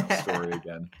story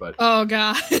again, but oh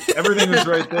god, everything was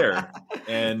right there.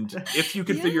 And if you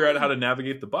could figure out how to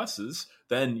navigate the buses,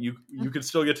 then you could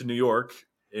still get to New York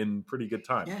in pretty good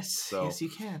time. Yes, you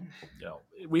can. You know,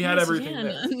 we had everything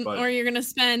there. But... Or you're gonna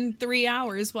spend 3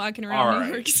 hours walking around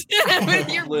New York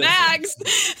with your bags.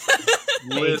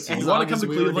 Listen, you want to come to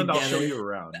Cleveland? I'll show you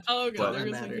around. Oh god,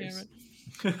 there's a camera.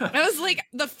 That was like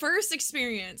the first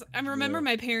experience. I remember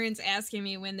my parents asking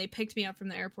me when they picked me up from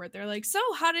the airport. They're like, "So,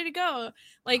 how did it go?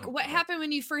 Like, what happened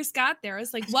when you first got there?" I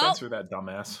was like, "Well, Spencer, that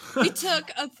dumbass." we took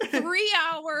a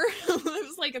 3-hour. It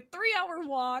was like a 3-hour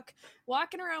walk,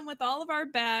 walking around with all of our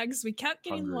bags. We kept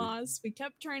getting lost. We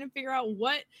kept trying to figure out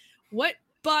what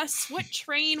bus, what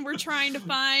train we're trying to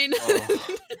find."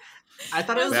 I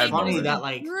thought it was funny that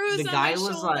like Bruise the guy was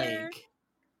shoulder. like,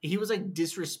 he was like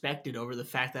disrespected over the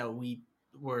fact that we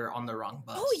were on the wrong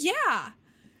bus. Oh yeah.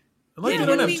 Like, they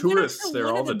don't have tourists there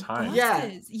all the time.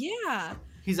 Yeah.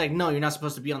 He's like, no, you're not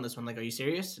supposed to be on this one. Like, are you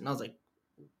serious? And I was like,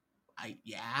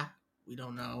 we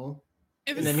don't know.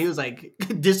 And then he was like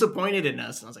disappointed in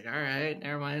us. And I was like, all right,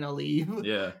 never mind, I'll leave.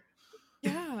 Yeah.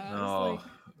 Yeah.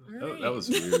 That was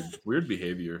weird. Weird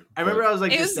behavior. I remember I was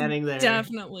like just standing there.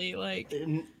 Definitely like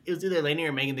it was either Lainey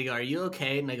or Megan. They go, "Are you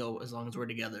okay?" And I go, "As long as we're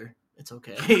together, it's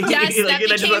okay." Yes, like,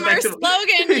 that became our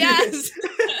slogan. Yes,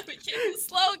 that became the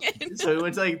slogan. So we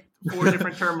went to like 4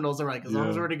 different terminals, and we're like, "As long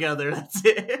as we're together, that's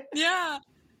it." Yeah,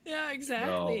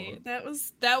 exactly. That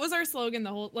was our slogan.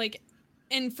 The whole like.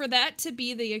 And for that to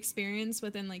be the experience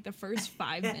within like the first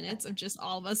 5 minutes of just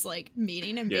all of us like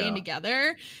meeting and being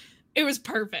together, it was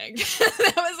perfect.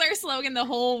 That was our slogan the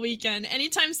whole weekend.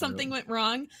 Anytime something went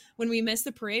wrong when we missed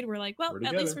the parade, we're like, well,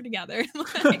 at least we're together.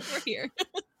 Like, we're here.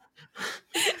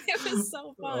 It was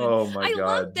so fun. Oh my God. I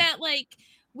love that. Like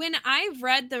when I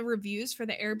read the reviews for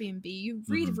the Airbnb, you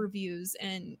read reviews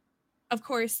and of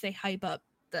course they hype up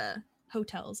the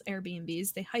hotels,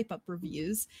 Airbnbs, they hype up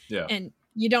reviews. Yeah. And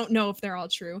you don't know if they're all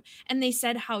true. And they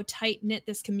said how tight knit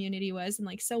this community was and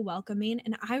like so welcoming.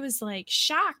 And I was like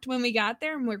shocked when we got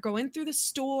there and we're going through the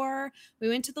store. We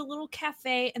went to the little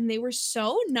cafe and they were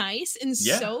so nice and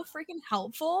so freaking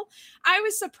helpful. I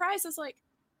was surprised. I was like,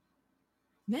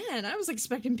 man, I was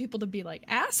expecting people to be like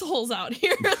assholes out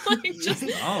here. Like just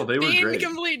they were being great.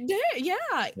 Complete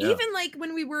yeah. Even like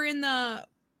when we were in the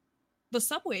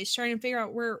subways trying to figure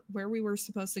out where we were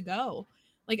supposed to go.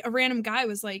 Like a random guy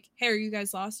was like, "Hey, are you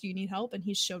guys lost? Do you need help?" And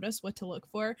he showed us what to look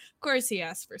for. Of course, he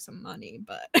asked for some money,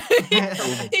 but he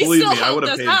believe still me, I would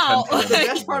have helped paid us out. 10 The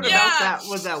best part about that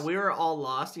was that we were all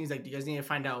lost. And he's like, "Do you guys need to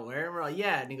find out where?" And we're like,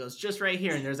 "Yeah." And he goes, "Just right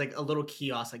here." And there's like a little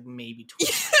kiosk, like maybe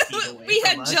 20 feet away. We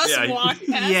had us. just walked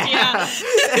past.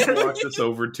 Walked us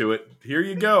over to it. Here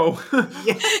you go.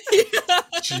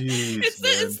 Jeez,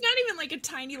 it's not even like a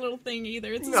tiny little thing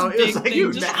either. It's No, this big like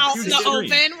thing just out in the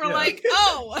street. open. We're like,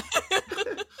 oh.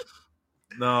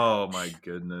 Oh my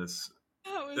goodness.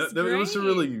 That it was a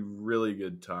really, really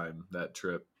good time, that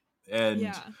trip.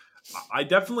 And I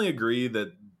definitely agree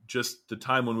that just the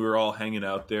time when we were all hanging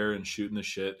out there and shooting the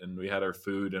shit and we had our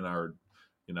food and our,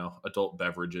 adult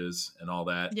beverages and all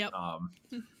that. Yep.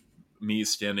 Me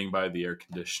standing by the air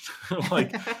conditioner,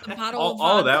 like the bottle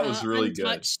all of that was really good.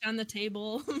 Untouched on the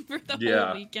table for the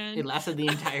whole weekend. It lasted the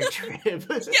entire trip.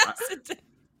 Yes, it did.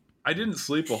 I didn't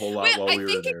sleep a whole lot while we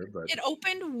were there, but it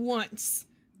opened once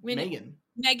when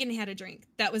Megan had a drink.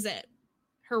 That was it.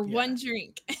 Her one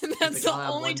drink. And that's the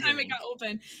only time it got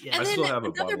open. Yeah. And then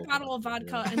another bottle of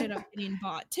vodka ended up getting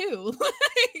bought too.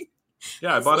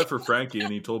 Yeah, I bought it for Frankie,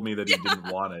 and he told me that he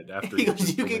didn't want it after he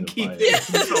goes, "You can keep it."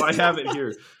 So I have it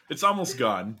here. It's almost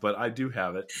gone, but I do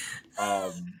have it.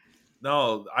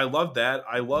 No, I loved that.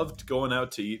 I loved going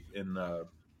out to eat in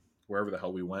wherever the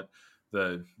hell we went.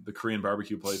 The Korean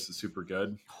barbecue place is super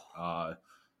good.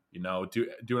 Doing our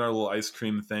little ice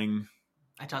cream thing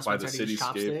by the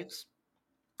cityscape.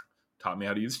 Taught me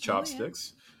how to use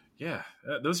chopsticks. Yeah,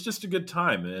 that was just a good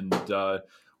time. And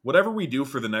whatever we do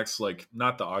for the next, like,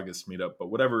 not the August meetup,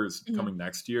 but whatever is coming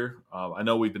next year. I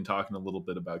know we've been talking a little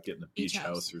bit about getting a beach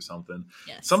house or something.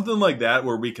 Yes. Something like that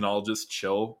where we can all just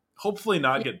chill. Hopefully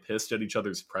not get pissed at each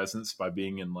other's presence by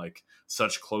being in, like,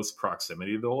 such close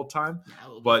proximity the whole time.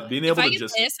 But being able to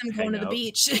just pissed, I'm going to the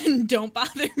beach. And don't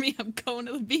bother me. I'm going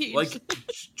to the beach. Like,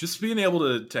 just being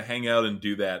able to hang out and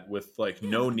do that with, like,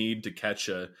 no need to catch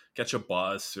a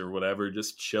bus or whatever.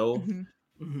 Just chill.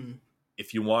 Mm-hmm.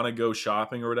 If you want to go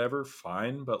shopping or whatever,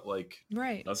 fine, but like,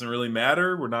 doesn't really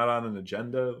matter. We're not on an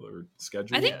agenda or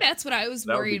schedule. I think that's what I was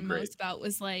worried most about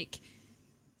was like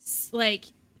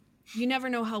you never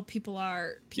know how people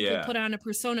are. People put on a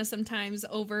persona sometimes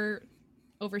over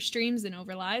streams and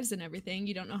over lives and everything.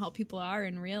 You don't know how people are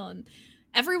in real. And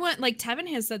everyone, like Tevin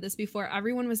has said this before,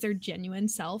 everyone was their genuine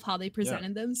self, how they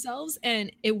presented themselves,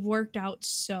 and it worked out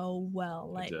so well.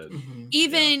 Like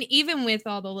even with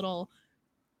all the little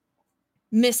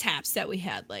mishaps that we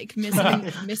had, like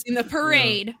missing the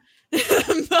parade.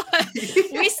 But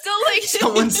we still like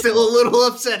someone's still a little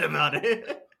upset about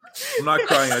it. I'm not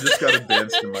crying, I just got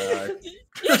advanced in my eye.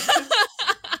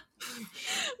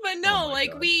 But no, Oh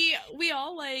like God. we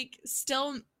all like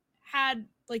still had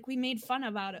like we made fun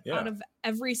about it out of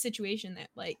every situation that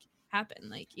like happened.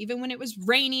 Like even when it was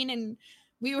raining and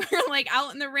we were like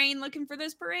out in the rain looking for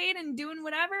this parade and doing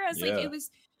whatever. I was like,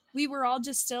 we were all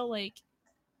just still like,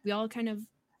 we all kind of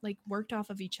like worked off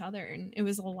of each other and it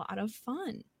was a lot of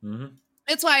fun. Mm-hmm.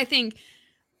 That's why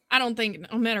I don't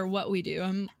think no matter what we do,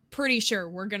 I'm pretty sure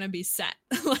we're going to be set.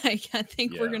 Like, I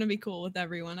think we're going to be cool with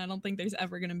everyone. I don't think there's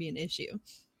ever going to be an issue.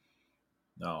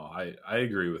 No, I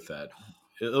agree with that.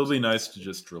 It'll be nice to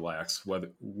just relax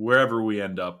wherever we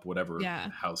end up, whatever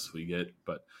house we get.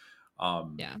 But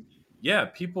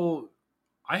people,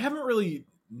 I haven't really,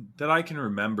 that I can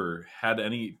remember, had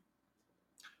any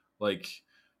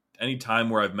time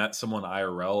where I've met someone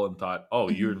IRL and thought, oh,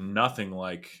 you're nothing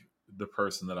like the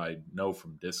person that I know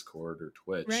from Discord or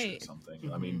Twitch or something.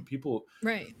 Mm-hmm. I mean, people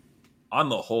on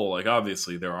the whole, like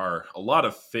obviously there are a lot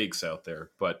of fakes out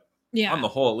there, but on the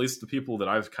whole, at least the people that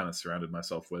I've kind of surrounded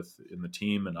myself with in the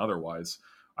team and otherwise,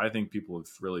 I think people have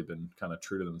really been kind of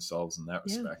true to themselves in that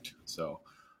respect. So,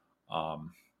 the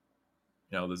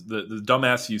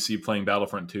dumbass you see playing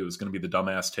Battlefront 2 is going to be the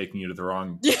dumbass taking you to the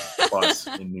wrong bus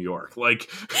in New York. Like,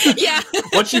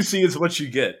 what you see is what you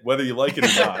get, whether you like it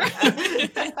or not.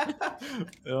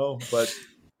 But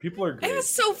people are great. It was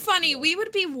so funny. We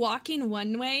would be walking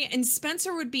one way and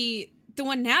Spencer would be the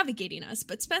one navigating us,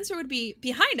 but Spencer would be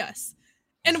behind us.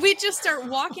 And we'd just start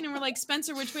walking and we're like,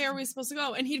 Spencer, which way are we supposed to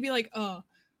go? And he'd be like, oh.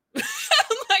 I'm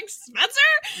like,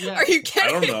 Spencer? Are you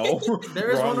kidding? I don't know. There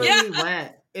was one where we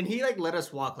went and he like let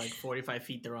us walk like 45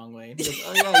 feet the wrong way. He goes,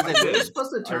 oh yeah, he's like, we're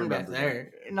supposed to turn back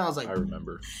there. And I was like, I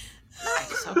remember.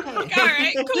 Nice, okay. All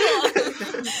right,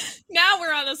 cool. Now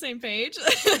we're on the same page.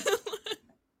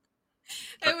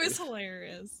 It was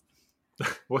hilarious.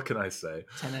 What can I say?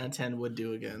 10 out of 10 would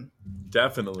do again.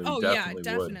 Definitely. Oh yeah,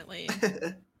 definitely.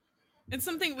 It's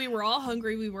something we were all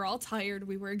hungry. We were all tired.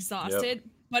 We were exhausted.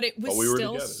 But it was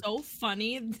still so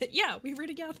funny that, we were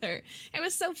together. It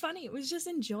was so funny. It was just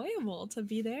enjoyable to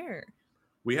be there.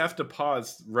 We have to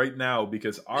pause right now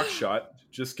because Akshat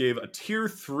just gave a tier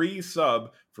 3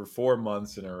 sub for 4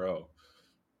 months in a row.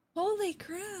 Holy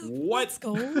crap. What? Let's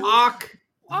go. Ak.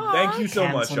 Thank you so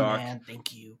much, Ak.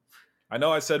 Thank you. I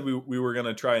know I said we were going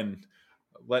to try and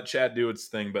let chat do its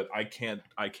thing, but I can't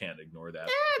ignore that.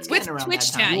 It's with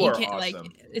Twitch chat. You can't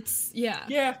awesome. It's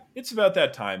it's about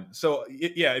that time. So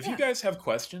if you guys have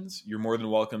questions, you're more than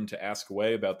welcome to ask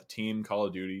away about the team, Call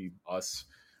of Duty, us.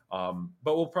 But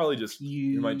we'll probably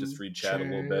you might just read chat a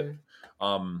little bit.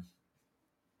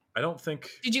 I don't think.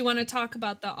 Did you want to talk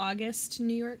about the August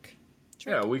New York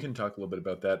trip? Yeah, we can talk a little bit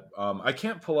about that. I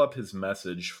can't pull up his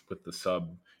message with the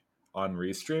sub on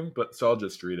Restream, so I'll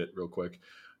just read it real quick.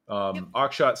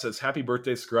 Akshat says, happy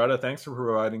birthday, Scarada. Thanks for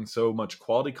providing so much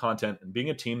quality content and being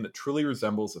a team that truly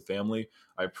resembles a family.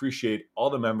 I appreciate all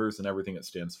the members and everything it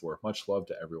stands for. Much love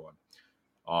to everyone.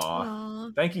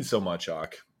 Aww. Thank you so much,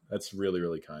 Ak. That's really,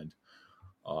 really kind.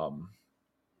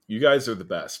 You guys are the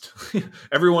best.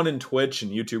 Everyone in Twitch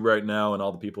and YouTube right now and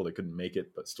all the people that couldn't make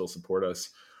it but still support us,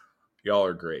 y'all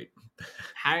are great.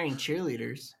 Hiring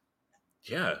cheerleaders.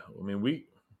 Yeah, I mean, we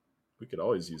could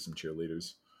always use some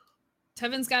cheerleaders.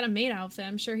 Tevin's got a maid outfit.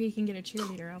 I'm sure he can get a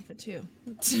cheerleader outfit too.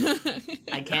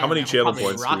 I can. How many channel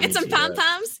points? Get some pom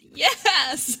poms.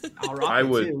 Yes. I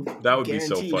would. Too. That would Guaranteed. Be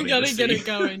so funny. We gotta get it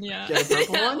going. Yeah. Get a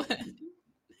purple one.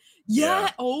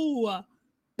 Yeah. Oh.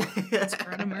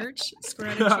 Scarada merch.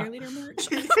 Scarada cheerleader merch.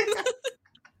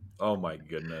 Oh my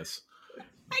goodness.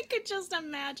 I could just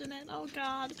imagine it. Oh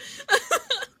God.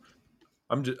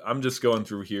 I'm just going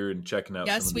through here and checking out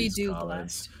some of these comments.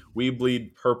 Blessed. We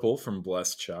bleed purple from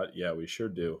Blessed Shot. Yeah, we sure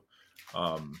do.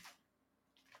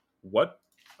 What?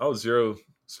 Oh, Zero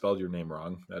spelled your name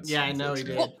wrong. That's I know he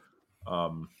did.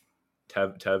 Teven.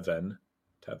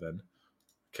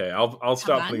 Okay, I'll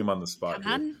stop putting him on the spot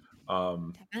here.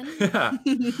 Oh,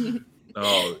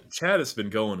 chat has been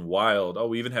going wild. Oh,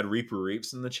 we even had Reaper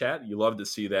Reaps in the chat. You love to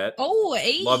see that. Oh,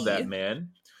 hey. Love that, man.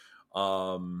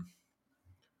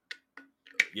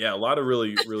 Yeah, a lot of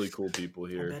really, really cool people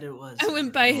here. I bet it was. I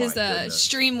went by his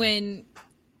stream when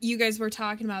you guys were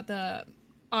talking about the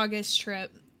August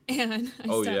trip, and I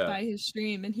stopped by his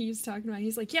stream, and he was talking about.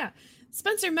 He's like, "Yeah,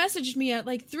 Spencer messaged me at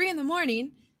like 3 a.m.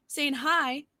 saying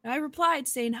hi. I replied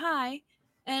saying hi,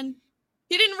 and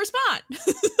he didn't respond."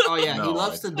 Oh yeah, he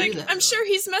loves to do that. I'm sure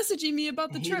he's messaging me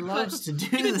about the trip. He loves to do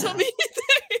he didn't that. tell me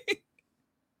anything.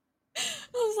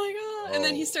 I was like, oh. And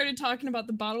then he started talking about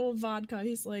the bottle of vodka.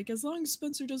 He's like, as long as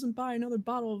Spencer doesn't buy another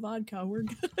bottle of vodka, we're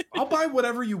good. I'll buy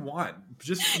whatever you want.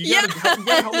 Just you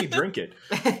gotta help me drink it.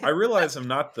 I realize I'm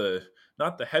not the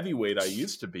heavyweight I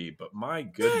used to be, but my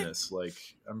goodness, like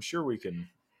I'm sure we can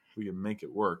we can make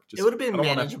it work. It would have been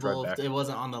manageable if it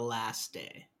wasn't on the last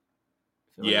day.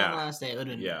 If it was on the last day, it would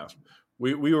have been manageable.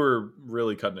 We were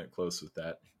really cutting it close with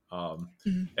that.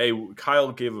 Hey,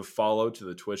 Kyle gave a follow to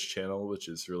the Twitch channel, which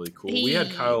is really cool. We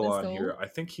had Kyle on here. I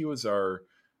think he was our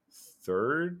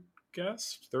third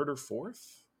or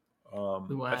fourth.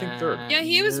 I think third. Yeah,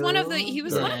 he was one of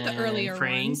the earlier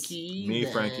Frankie, ones. Me,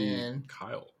 Frankie,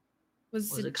 Kyle.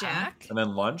 Was it Jack? And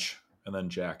then Lunch, and then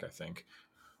Jack, I think.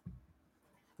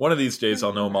 One of these days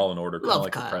I'll know them all in order, kind of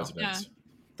like Kyle. The presidents. Yeah.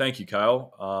 Thank you,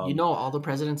 Kyle. You know all the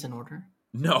presidents in order?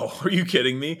 No, are you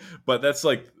kidding me? But that's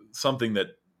like something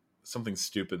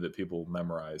stupid that people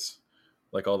memorize,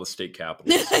 like all the state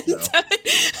capitals. You know?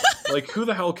 Like, who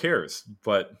the hell cares?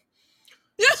 But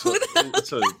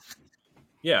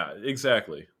yeah,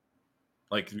 exactly.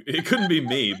 Like, it couldn't be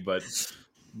me, but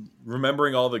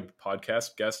remembering all the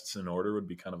podcast guests in order would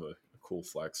be kind of a cool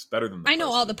flex. Better than I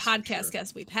know all the podcast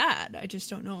guests we've had. I just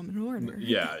don't know them in order.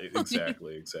 Yeah,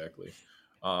 exactly.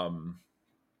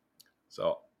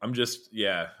 So I'm just,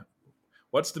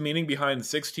 what's the meaning behind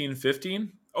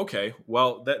 1615? Okay,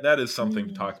 well, that is something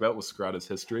to talk about with Sagrada's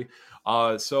history.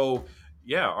 So,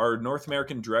 our North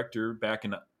American director back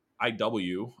in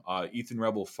IW, Ethan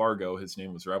Rebel Fargo, his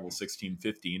name was Rebel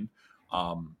 1615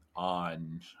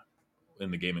 in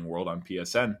the gaming world on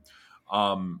PSN.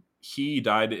 He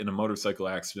died in a motorcycle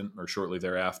accident or shortly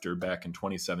thereafter back in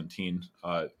 2017.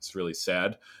 It's really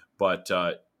sad, but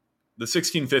the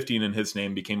 1615 in his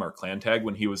name became our clan tag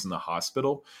when he was in the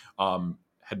hospital.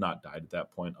 Had not died at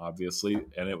that point, obviously,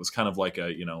 and it was kind of like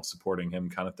a supporting him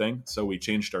kind of thing. So we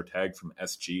changed our tag from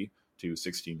SG to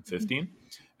 1615,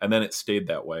 and then it stayed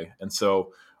that way. And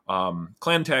so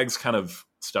clan tags kind of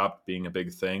stopped being a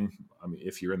big thing. I mean,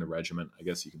 if you're in the regiment, I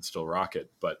guess you can still rock it,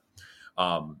 but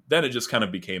then it just kind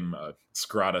of became a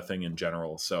Sagrada thing in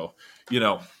general. So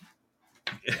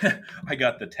I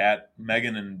got the tat.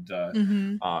 Megan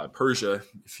and Persia,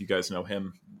 if you guys know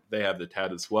him, they have the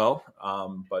tat as well.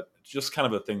 But just kind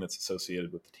of a thing that's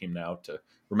associated with the team now to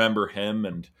remember him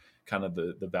and kind of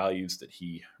the values that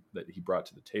he brought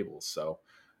to the table. So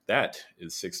that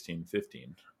is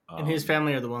 1615. And his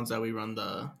family are the ones that we run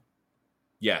the...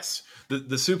 Yes.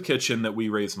 The soup kitchen that we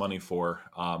raise money for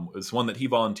was one that he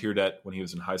volunteered at when he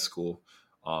was in high school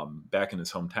back in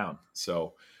his hometown.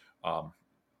 So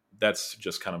that's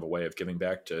just kind of a way of giving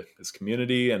back to his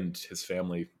community, and his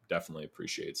family definitely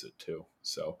appreciates it too.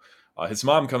 So his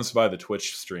mom comes by the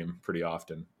Twitch stream pretty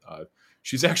often.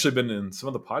 She's actually been in some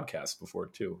of the podcasts before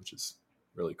too, which is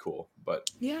really cool. But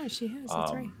yeah, she has.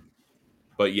 That's right.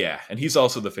 But yeah, and he's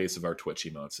also the face of our Twitch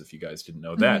emotes, if you guys didn't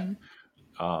know that.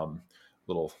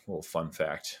 Little fun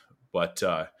fact. But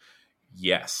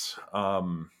yes.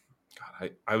 God,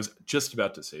 I was just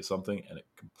about to say something and it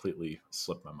completely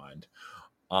slipped my mind.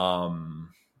 I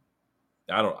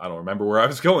don't remember where I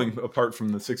was going apart from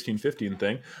the 1615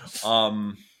 thing.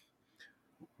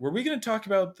 Were we going to talk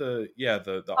about the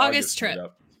August trip?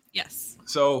 Meetup? Yes.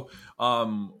 So, a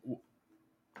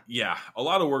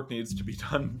lot of work needs to be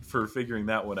done for figuring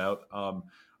that one out.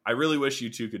 I really wish you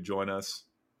two could join us.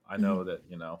 I know that,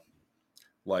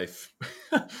 life,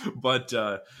 but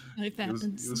life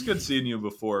happens. It was good seeing you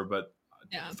before, but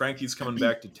Frankie's coming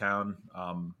back to town.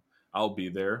 I'll be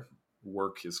there.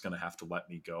 Work is going to have to let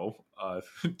me go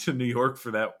to New York for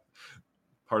that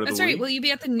part of the week. That's right. Will you be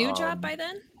at the new job by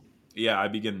then? Yeah, I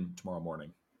begin tomorrow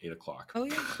morning, 8:00. Oh,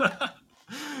 yeah.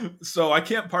 So I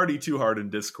can't party too hard in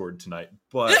Discord tonight,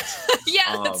 but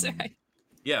that's right.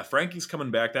 Yeah, Frankie's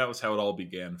coming back. That was how it all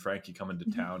began. Frankie coming to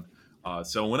town.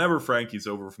 So whenever Frankie's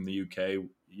over from the UK,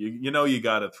 you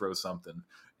got to throw something.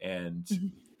 And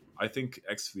I think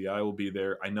XVI will be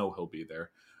there. I know he'll be there.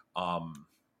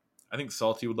 I think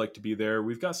Salty would like to be there.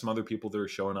 We've got some other people that are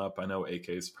showing up. I know AK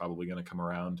is probably going to come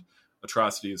around.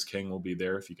 Atrocity is King will be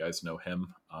there if you guys know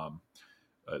him. A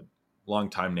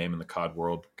long-time name in the COD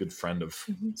world, good friend of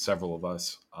several of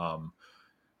us.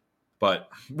 But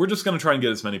we're just going to try and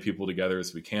get as many people together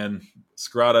as we can.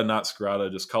 Sagrada, not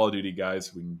Sagrada, just Call of Duty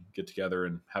guys. We can get together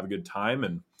and have a good time.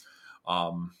 And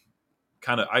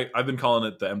I've been calling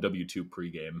it the MW2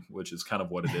 pregame, which is kind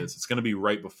of what it is. It's going to be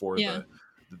right before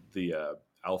the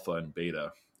alpha and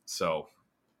beta. So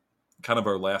kind of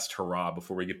our last hurrah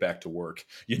before we get back to work.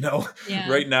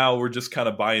 Right now we're just kind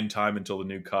of buying time until the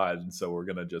new COD. And so we're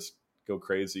going to just go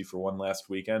crazy for one last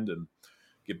weekend and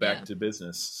get back to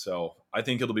business. So I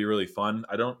think it'll be really fun.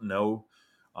 I don't know.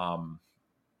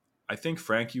 I think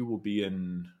Frankie will be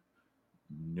in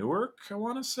Newark, I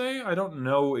want to say. I don't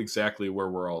know exactly where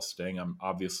we're all staying. I'm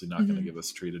obviously not going to give a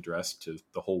street address to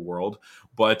the whole world,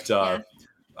 but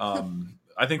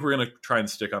I think we're going to try and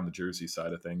stick on the Jersey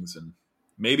side of things and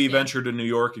Maybe venture to New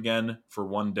York again for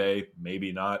one day,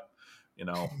 maybe not. You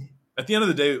know, at the end of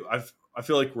the day, I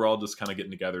feel like we're all just kind of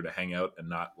getting together to hang out and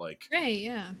not like, right,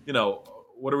 yeah. You know,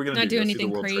 what are we going to do? Go see the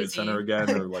World Trade Center again,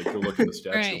 or like go look at the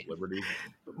Statue of Liberty?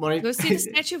 Go see the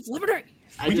Statue of Liberty.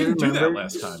 We didn't do that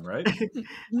last time, right?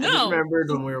 No. I just remembered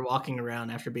when we were walking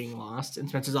around after being lost, and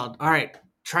Spencer's all right,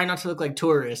 try not to look like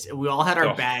tourists. And we all had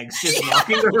our bags just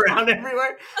walking around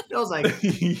everywhere. And I was like,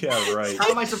 yeah, right.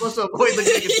 How am I supposed to avoid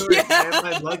looking like a tourist? I have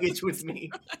my luggage with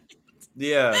me.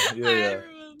 Yeah.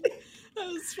 That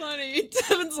was funny.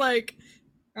 Devin's like,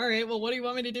 all right, well, what do you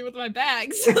want me to do with my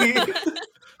bags?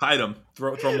 Hide them.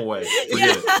 Throw them away.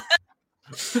 Forget it.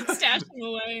 Stash them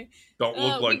away. Don't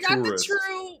look like tourists.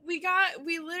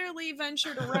 We literally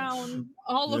ventured around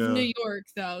all of New York,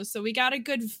 though, so we got a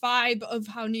good vibe of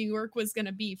how New York was going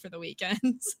to be for the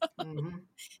weekend. So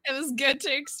it was good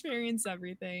to experience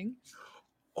everything.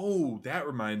 Oh, that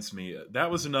reminds me.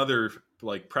 That was another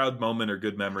like proud moment or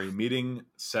good memory. Meeting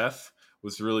Seth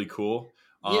was really cool.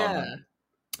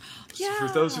 For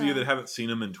those of you that haven't seen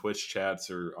him in Twitch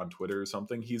chats or on Twitter or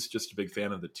something, he's just a big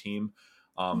fan of the team.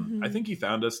 I think he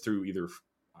found us through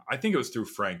I think it was through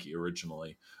Frankie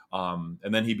originally. And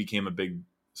then he became a big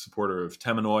supporter of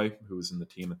Teminoy, who was in the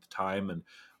team at the time, and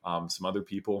some other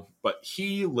people. But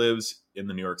he lives in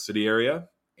the New York City area,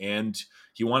 and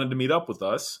he wanted to meet up with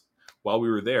us while we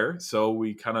were there. So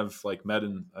we kind of like met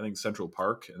in, I think, Central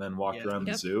Park, and then walked around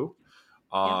the zoo.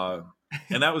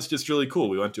 And that was just really cool.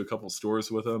 We went to a couple stores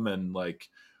with him, and like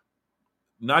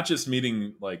not just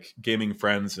meeting like gaming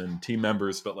friends and team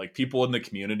members, but like people in the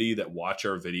community that watch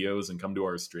our videos and come to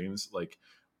our streams. Like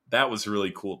that was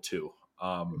really cool too.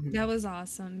 That was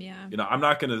awesome. Yeah. You know, I'm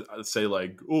not going to say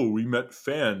like, oh, we met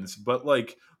fans, but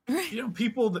like, you know,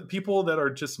 people that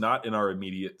are just not in our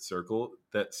immediate circle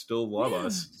that still love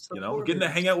us, you know, getting to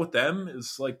hang out with them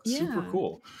is like super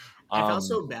cool. I felt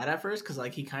so bad at first because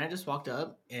like he kind of just walked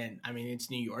up, and I mean it's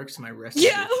New York, so my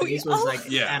face was like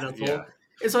at a full.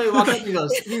 And so he walked up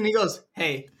and he goes,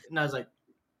 hey, and I was like,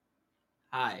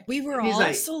 hi. We were all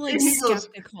like, so like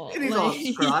skeptical. And he's all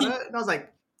Scrata, and I was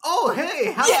like, oh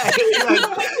hey, hi.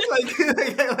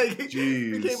 like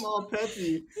became all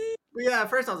peppy. But yeah, at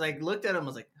first I was like, looked at him, I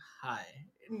was like, hi,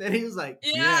 and then he was like,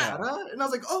 Scrata, and I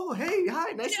was like, oh hey,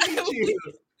 hi, nice to meet you.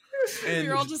 And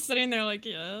you're all just sitting there like,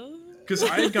 because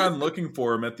I had gone looking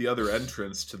for him at the other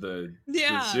entrance to the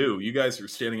zoo. You guys were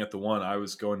standing at the one. I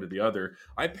was going to the other.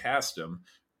 I passed him.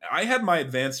 I had my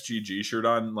Advanced GG shirt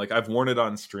on. Like, I've worn it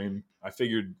on stream. I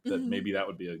figured that maybe that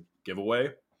would be a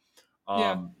giveaway.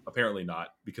 Apparently not,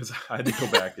 because I had to go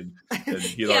back and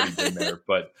he had already been there.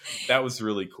 But that was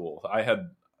really cool.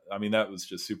 That was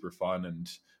just super fun. And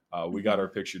we got our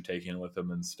picture taken with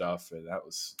him and stuff, and it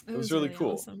was really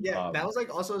cool. Awesome. Yeah, that was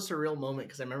like also a surreal moment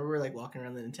because I remember we were like walking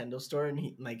around the Nintendo store, and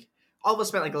he like all of us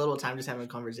spent like a little time just having a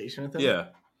conversation with him. Yeah, and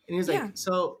he was like,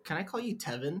 "So can I call you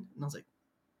Tevin?" And I was like,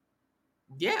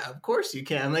 "Yeah, of course you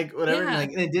can." Like whatever. Yeah.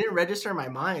 And it didn't register in my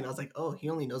mind. I was like, "Oh, he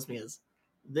only knows me as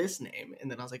this name," and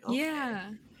then I was like, "Okay."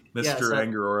 Mr.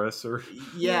 Angeroris, or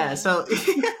So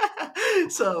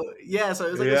it was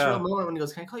like this real moment when he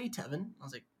goes, "Can I call you Tevin?" I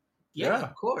was like, Yeah,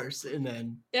 of course. And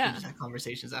then we just had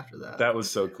conversations after that. That was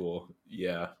so cool.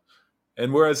 Yeah.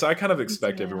 And whereas I kind of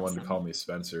expect everyone to call me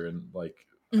Spencer, and like,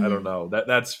 I don't know,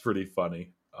 that's pretty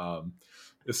funny.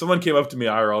 If someone came up to me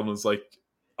IRL and was like,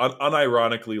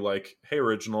 unironically like, hey,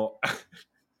 Original, I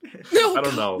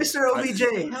don't know. Mr. OBJ,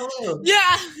 hello.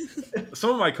 Yeah. Some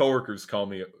of my coworkers call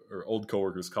me, or old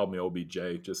coworkers call me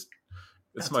OBJ. Just,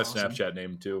 it's my awesome Snapchat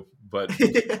name too. But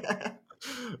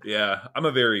yeah, I'm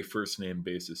a very first name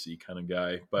basis-y kind of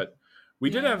guy. But we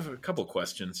did have a couple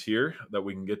questions here that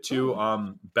we can get to.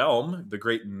 Belm, the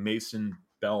great Mason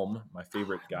Belm, my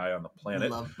favorite guy on the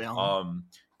planet. I love Belm.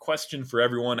 Question for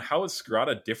everyone: how is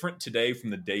Scrata different today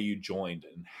from the day you joined,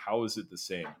 and how is it the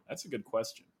same? That's a good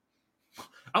question.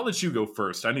 I'll let you go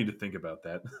first. I need to think about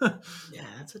that. Yeah,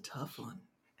 that's a tough one.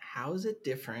 How is it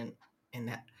different?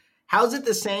 And how is it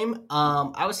the same?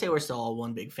 I would say we're still all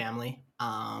one big family.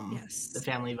 The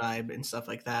family vibe and stuff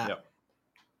like that. Yep.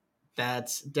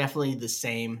 That's definitely the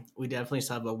same. We definitely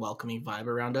still have a welcoming vibe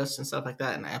around us and stuff like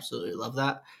that, and I absolutely love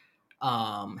that.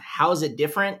 How is it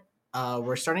different?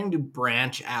 We're starting to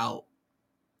branch out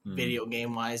video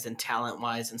game wise and talent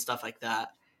wise and stuff like that,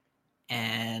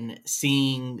 and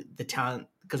seeing the talent,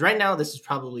 because right now this is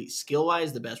probably skill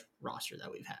wise the best roster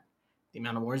that we've had. The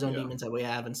amount of Warzone demons that we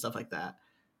have and stuff like that.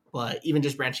 But even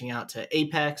just branching out to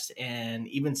Apex, and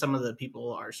even some of the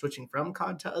people are switching from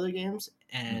COD to other games,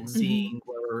 and seeing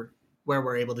where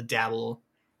we're able to dabble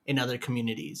in other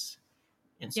communities.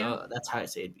 And so that's how I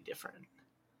say it'd be different.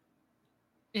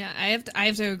 Yeah, I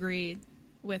have to agree.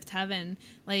 with Tevin.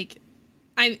 Like,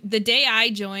 the day I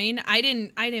joined, I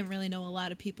didn't really know a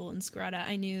lot of people in Scarada.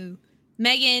 I knew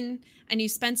Megan, I knew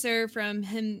Spencer from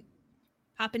him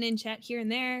popping in chat here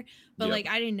and there, but like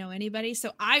I didn't know anybody,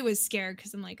 so I was scared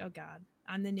because I'm like, oh god,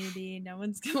 I'm the newbie. No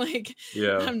one's gonna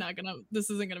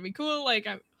this isn't gonna be cool. Like,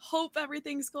 I hope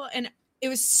everything's cool. And it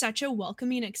was such a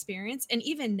welcoming experience. And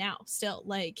even now, still,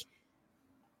 like,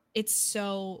 it's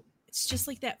just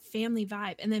like that family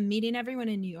vibe. And then meeting everyone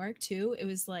in New York too, it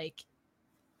was like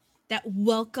that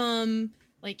welcome,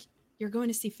 like you're going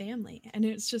to see family. And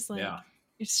it's just like,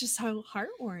 it's just so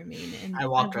heartwarming. And I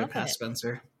walked right past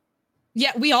Spencer.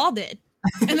 Yeah, we all did.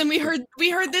 And then we heard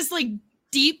this like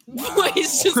deep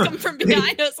voice just come from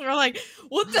behind us. We're like,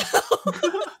 what the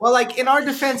hell? Well, like, in our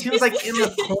defense, he was like in the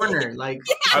corner. Like,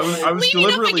 I was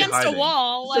deliberately up against hiding. a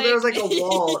wall. So there was like a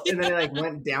wall, and then it like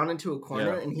went down into a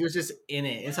corner, and he was just in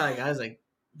it. It's like, I was like,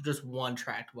 just one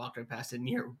track, walked right past it, and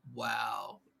you're,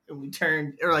 wow. And we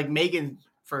turned, or like Megan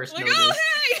first like, noticed.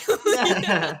 Oh,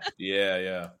 hey!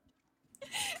 Yeah.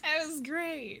 It was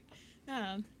great.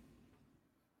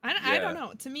 I don't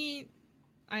know. To me,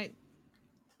 I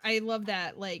love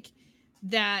that, like,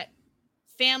 that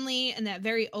family and that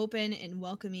very open and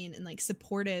welcoming and like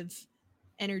supportive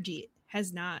energy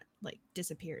has not like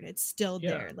disappeared. It's still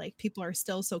there. Like, people are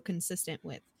still so consistent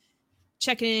with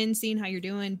checking in, seeing how you're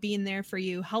doing, being there for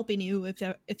you, helping you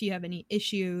if you have any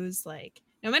issues. Like,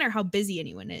 no matter how busy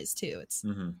anyone is too, it's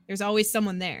there's always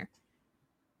someone there.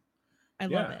 I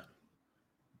love it.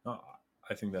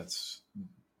 I think that's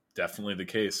definitely the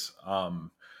case.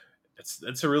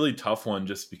 It's a really tough one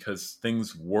just because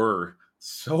things were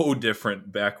so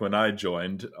different back when I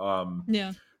joined.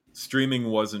 Streaming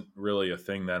wasn't really a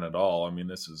thing then at all. I mean,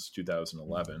 this is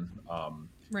 2011.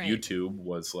 Right. YouTube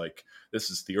was like, this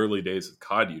is the early days of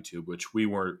COD YouTube, which we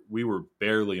were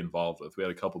barely involved with. We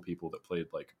had a couple people that played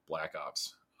like Black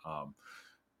Ops.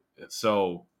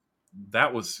 So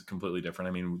that was completely different.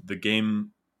 I mean,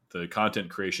 the content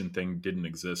creation thing didn't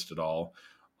exist at all.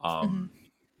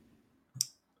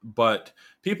 But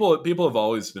people have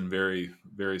always been very,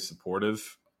 very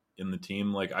supportive in the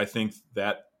team. Like, I think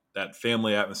that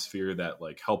family atmosphere, that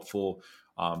like helpful,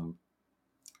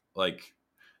 like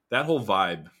that whole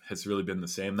vibe has really been the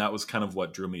same. That was kind of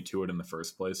what drew me to it in the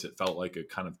first place. It felt like a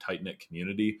kind of tight-knit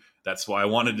community. That's why I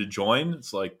wanted to join.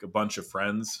 It's like a bunch of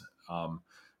friends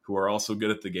who are also good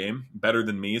at the game, better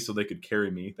than me, so they could carry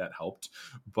me. That helped.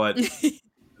 But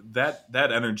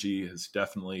that energy has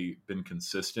definitely been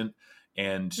consistent.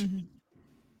 And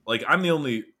like, I'm the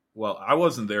only, well, I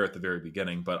wasn't there at the very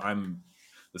beginning, but I'm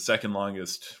the second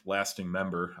longest lasting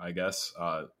member, I guess,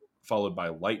 followed by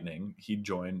Lightning. He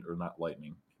joined, or not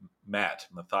Lightning,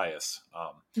 Matthias.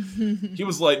 He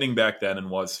was Lightning back then and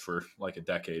was for like a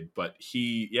decade, but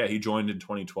he joined in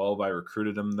 2012. I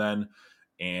recruited him then,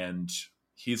 and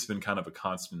he's been kind of a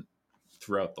constant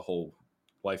throughout the whole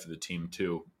life of the team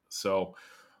too. So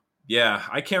yeah,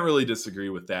 I can't really disagree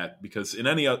with that, because in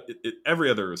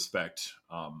every other respect,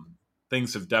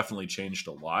 things have definitely changed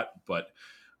a lot. But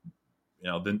you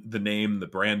know, the name, the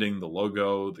branding, the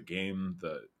logo, the game,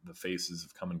 the faces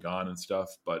have come and gone and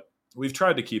stuff. But we've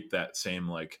tried to keep that same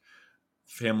like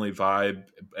family vibe,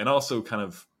 and also kind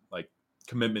of like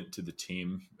commitment to the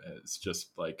team. It's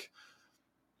just like,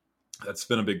 that's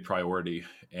been a big priority.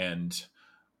 And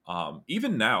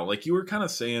even now, like you were kind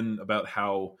of saying about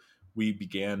how we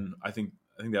began, I think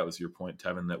that was your point,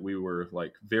 Tevin, that we were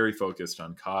like very focused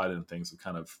on COD, and things have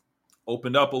kind of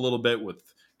opened up a little bit with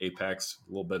Apex, a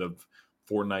little bit of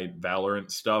Fortnite,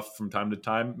 Valorant stuff from time to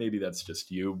time. Maybe that's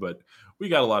just you, but we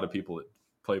got a lot of people that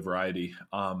play variety.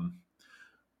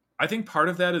 I think part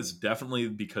of that is definitely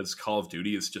because Call of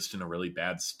Duty is just in a really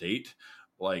bad state.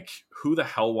 Like, who the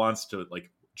hell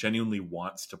genuinely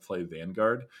wants to play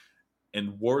Vanguard,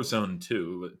 and Warzone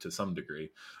too, to some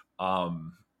degree.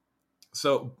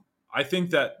 So I think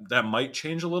that might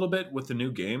change a little bit with the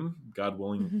new game, God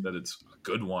willing that it's a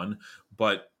good one.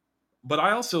 But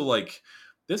I also like,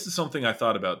 this is something I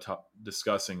thought about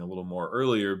discussing a little more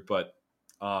earlier, but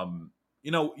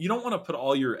you know, you don't want to put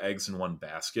all your eggs in one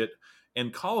basket.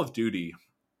 And Call of Duty,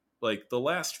 like the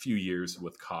last few years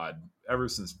with COD, ever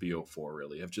since BO4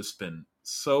 really, have just been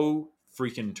so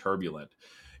freaking turbulent.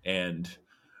 And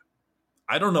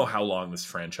I don't know how long this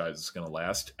franchise is going to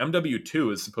last.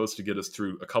 MW2 is supposed to get us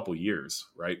through a couple years,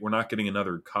 right? We're not getting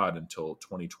another COD until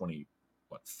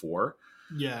 2024.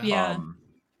 Yeah.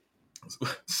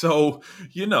 So,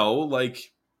 you know,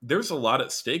 like, there's a lot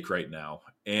at stake right now.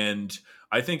 And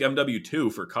I think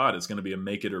MW2 for COD is going to be a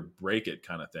make it or break it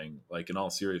kind of thing. Like, in all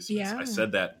seriousness, I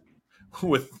said that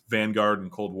with Vanguard and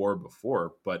Cold War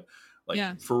before, but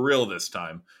like for real this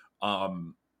time.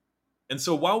 And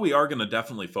so while we are going to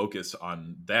definitely focus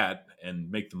on that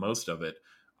and make the most of it,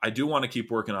 I do want to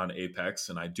keep working on Apex,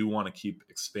 and I do want to keep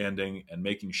expanding and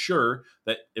making sure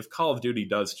that if Call of Duty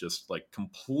does just like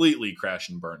completely crash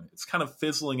and burn, it's kind of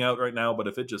fizzling out right now, but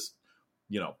if it just,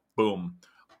 boom,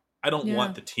 I don't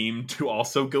want the team to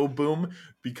also go boom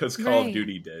because Call of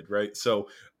Duty did, right? So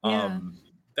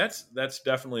that's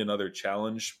definitely another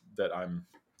challenge that I'm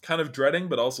kind of dreading,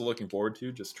 but also looking forward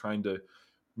to, just trying to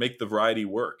make the variety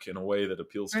work in a way that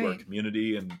appeals to our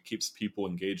community and keeps people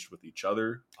engaged with each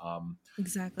other.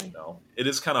 Exactly. It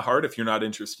is kind of hard if you're not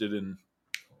interested in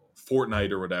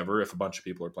Fortnite or whatever, if a bunch of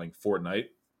people are playing Fortnite.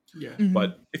 Yeah. Mm-hmm.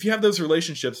 But if you have those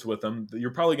relationships with them,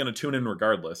 you're probably going to tune in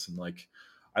regardless. And like,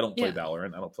 I don't play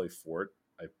Valorant. I don't play Fort.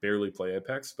 I barely play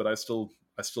Apex, but I still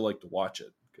like to watch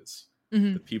it because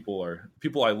the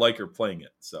people I like are playing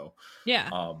it. So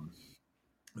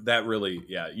that really,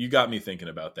 you got me thinking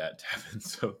about that, Devin.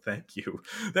 So thank you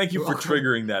for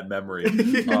triggering that memory.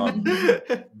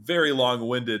 Very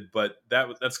long-winded, but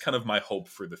that's kind of my hope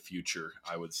for the future,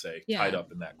 I would say, tied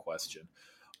up in that question.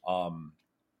 Now,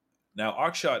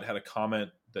 Akshat had a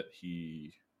comment that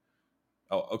he...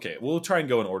 Oh, okay. We'll try and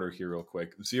go in order here real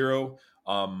quick. Zero,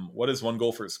 what is one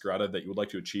goal for Scarada that you would like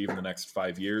to achieve in the next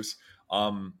 5 years?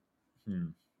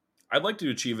 I'd like to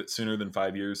achieve it sooner than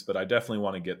 5 years, but I definitely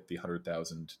want to get the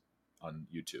 100,000 on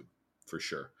YouTube for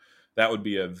sure. That would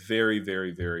be a very,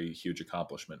 very, very huge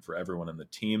accomplishment for everyone in the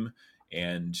team.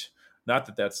 And not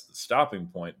that that's the stopping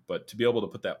point, but to be able to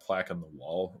put that plaque on the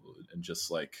wall and just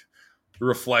like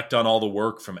reflect on all the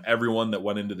work from everyone that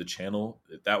went into the channel,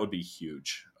 that would be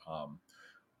huge.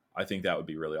 I think that would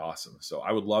be really awesome. So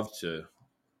I would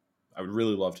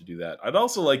really love to do that. I'd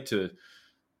also like to,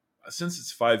 since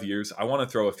it's 5 years, I want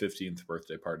to throw a 15th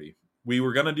birthday party. We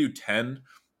were going to do 10.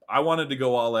 I wanted to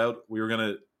go all out.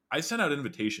 I sent out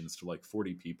invitations to like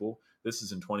 40 people. This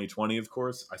is in 2020, of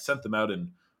course. I sent them out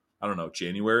in, I don't know,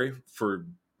 January for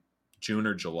June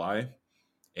or July,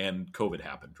 and COVID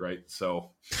happened, right?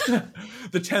 So the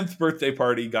 10th birthday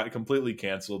party got completely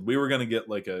canceled. We were going to get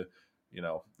like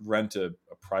rent a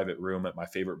private room at my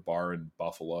favorite bar in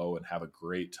Buffalo and have a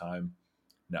great time.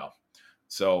 No.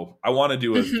 So I want to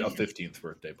do a 15th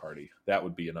birthday party. That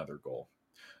would be another goal.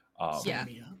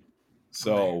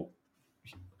 So,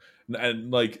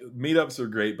 and like meetups are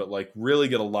great, but like really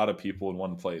get a lot of people in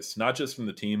one place, not just from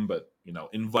the team, but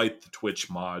invite the Twitch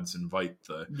mods, invite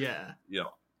the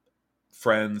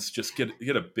friends, just get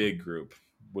a big group.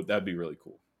 That'd be really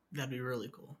cool. That'd be really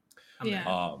cool.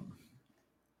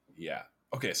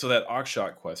 Okay, so that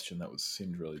Akshat question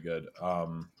seemed really good.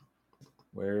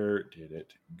 Where did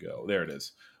it go? There it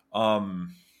is.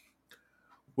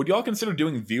 Would y'all consider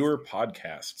doing viewer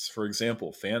podcasts? For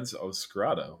example, fans of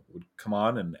Scarada would come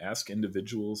on and ask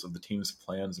individuals of the team's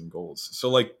plans and goals. So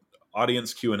like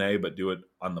audience Q&A, but do it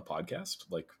on the podcast,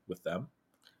 like with them.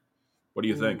 What do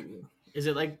you think? Is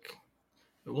it like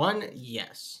 1?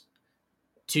 Yes.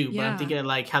 2, but I'm thinking of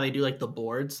like how they do like the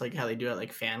boards, like how they do it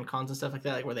like fan cons and stuff like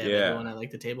that, like where they have everyone at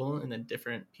like the table and then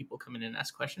different people come in and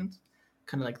ask questions.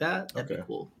 Kind of like that. That'd be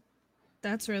cool.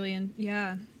 That's really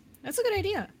that's a good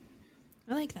idea.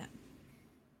 I like that.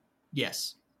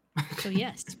 Yes. So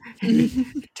yes.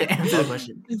 To answer the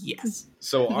question, yes.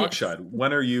 So Akshat,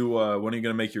 when are you going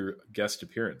to make your guest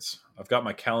appearance? I've got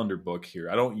my calendar book here.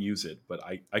 I don't use it, but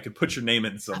I could put your name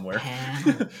in somewhere.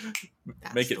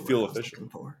 Make it feel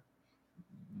official.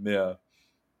 Yeah.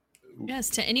 Yes,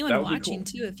 to anyone watching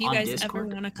too. If you guys Discord,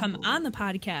 ever want to come on the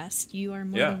podcast, you are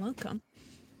more than welcome.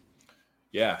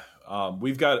 Yeah.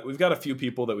 We've got a few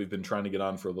people that we've been trying to get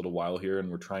on for a little while here, and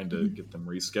we're trying to get them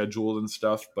rescheduled and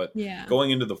stuff. But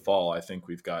going into the fall, I think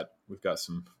we've got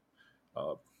some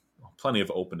plenty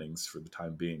of openings for the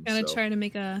time being. Gotta try to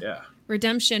make a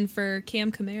redemption for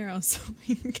Cam Camaro. So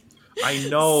I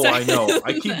know.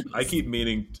 I keep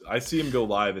meaning. I see him go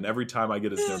live, and every time I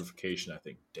get his notification, I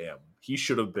think, "Damn, he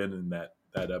should have been in that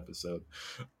episode."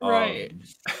 Right.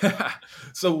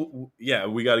 So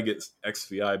we got to get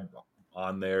XVI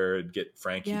on there and get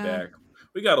Frankie back.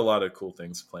 We got a lot of cool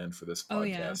things planned for this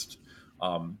podcast.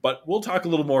 But we'll talk a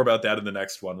little more about that in the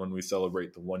next one when we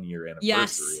celebrate the 1 year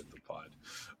anniversary of the pod.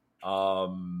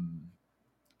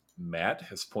 Matt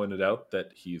has pointed out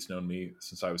that he's known me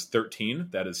since I was 13.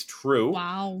 That is true.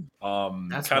 Wow.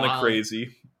 That's kind of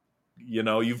crazy.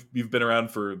 You've been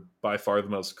around for by far the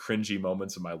most cringy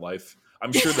moments of my life.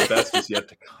 I'm sure the best is yet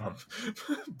to come.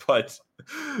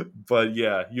 but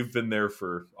yeah, you've been there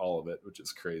for all of it, which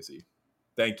is crazy.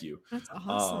 Thank you. That's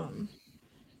awesome.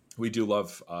 We do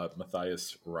love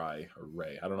Matthias Ray.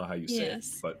 I don't know how you say it,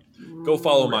 but go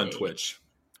follow him on Twitch.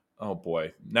 Oh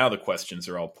boy, now the questions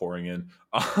are all pouring in.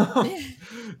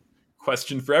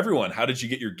 question for everyone. How did you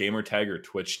get your gamer tag or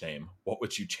Twitch name? What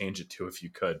would you change it to if you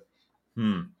could?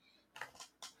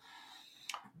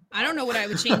 I don't know what I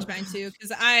would change mine to,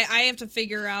 because I have to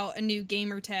figure out a new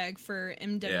gamer tag for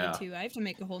MW2. Yeah. I have to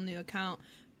make a whole new account.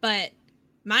 But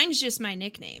mine's just my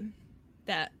nickname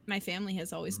that my family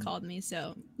has always called me.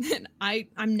 So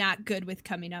I'm not good with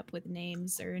coming up with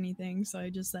names or anything. So I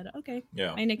just said, okay,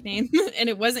 my nickname. And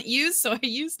it wasn't used, so I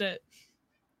used it.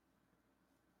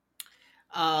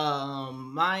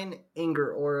 Mine,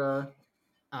 Anger Aura.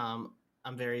 I'm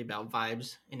very about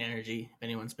vibes and energy. If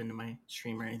anyone's been to my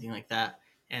stream or anything like that,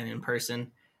 and in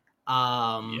person.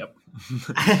 Yep.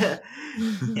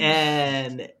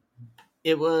 And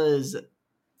it was,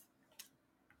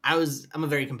 I'm a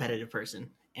very competitive person.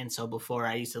 And so before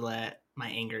I used to let my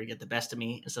anger get the best of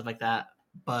me and stuff like that.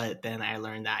 But then I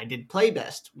learned that I did play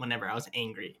best whenever I was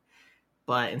angry.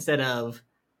 But instead of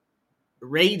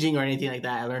raging or anything like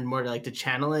that, I learned more to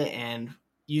channel it and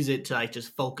use it to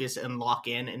just focus and lock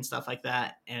in and stuff like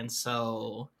that. And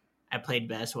so I played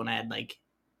best when I had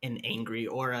an angry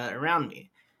aura around me.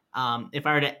 If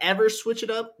I were to ever switch it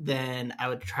up, then I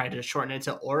would try to shorten it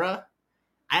to Aura.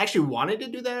 I actually wanted to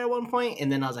do that at one point, and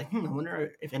then I was like, I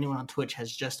wonder if anyone on Twitch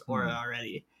has just Aura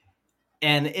already.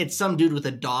 And it's some dude with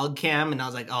a dog cam, and I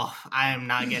was like, oh, I am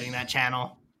not getting that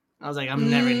channel. I was like, I'm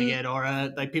never going to get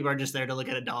Aura. People are just there to look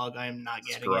at a dog. I am not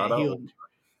getting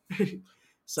it.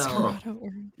 So,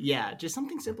 yeah, just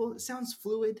something simple. It sounds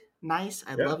fluid, nice.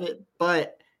 I love it,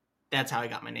 but that's how I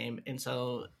got my name. And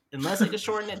so unless I just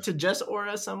shorten it to just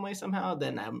Aura some way, somehow,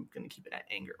 then I'm going to keep it at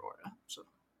Anger Aura. So,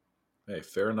 hey,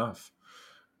 fair enough.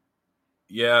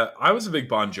 Yeah, I was a big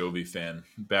Bon Jovi fan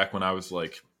back when I was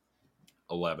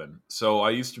 11. So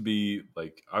I used to be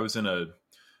I was in a,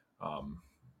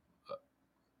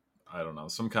 I don't know,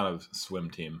 some kind of swim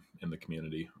team in the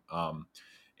community.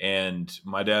 And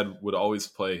my dad would always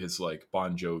play his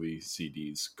Bon Jovi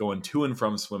CDs going to and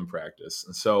from swim practice.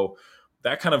 And so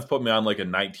that kind of put me on a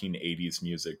 1980s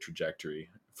music trajectory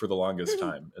for the longest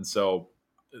time. And so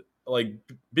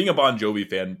being a Bon Jovi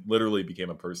fan literally became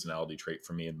a personality trait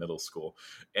for me in middle school.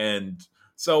 And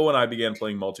so when I began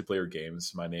playing multiplayer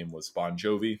games, my name was Bon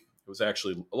Jovi. It was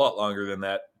actually a lot longer than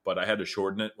that, but I had to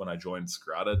shorten it when I joined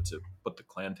Scarada to put the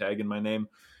clan tag in my name.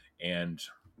 And,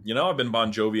 I've been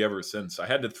Bon Jovi ever since. I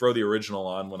had to throw the original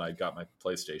on when I got my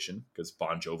PlayStation because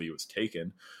Bon Jovi was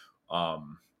taken.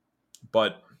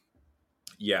 But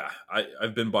yeah,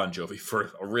 I've been Bon Jovi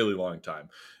for a really long time.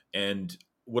 And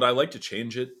would I like to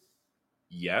change it?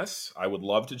 Yes, I would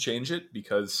love to change it,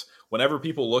 because whenever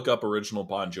people look up original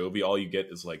Bon Jovi, all you get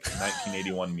is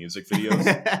 1981 music videos.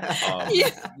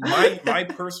 My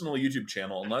personal YouTube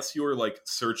channel, unless you're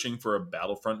searching for a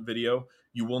Battlefront video,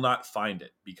 you will not find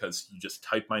it, because you just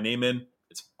type my name in.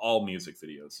 It's all music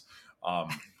videos. I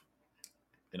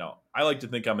like to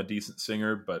think I'm a decent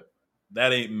singer, but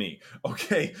that ain't me.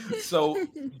 Okay, so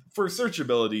for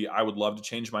searchability, I would love to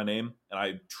change my name, and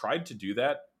I tried to do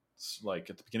that at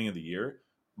the beginning of the year,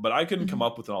 but I couldn't come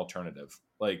up with an alternative.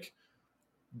 I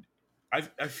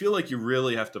feel you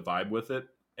really have to vibe with it,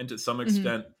 and to some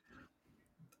extent,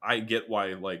 I get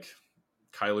why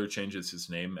Kyler changes his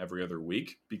name every other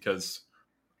week, because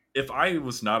if I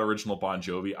was not original Bon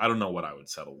Jovi, I don't know what I would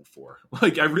settle for.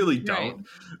 I really don't. Right.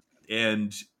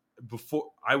 And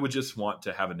before, I would just want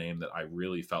to have a name that I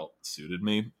really felt suited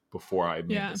me before I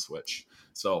made the switch.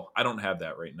 So I don't have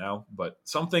that right now, but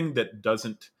something that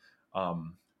doesn't,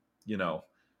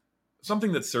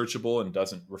 something that's searchable and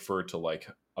doesn't refer to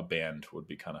a band would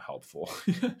be kind of helpful.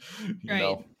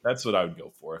 That's what I would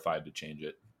go for if I had to change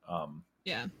it.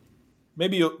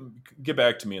 Maybe you'll get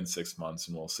back to me in 6 months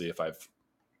and we'll see if I've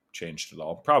changed it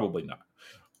all. Probably not.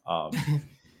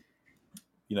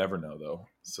 You never know though.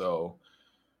 So,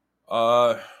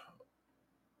 okay.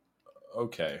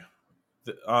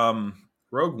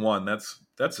 Rogue One,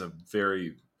 that's a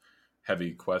very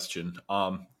heavy question.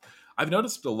 I've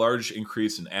noticed a large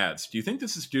increase in ads. Do you think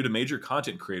this is due to major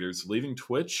content creators leaving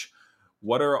Twitch?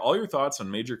 What are all your thoughts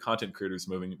on major content creators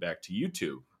moving back to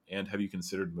YouTube? And have you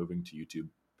considered moving to YouTube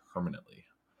permanently?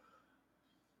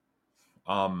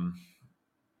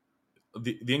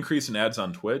 The increase in ads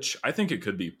on Twitch, I think it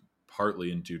could be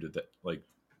partly due to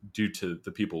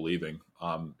the people leaving.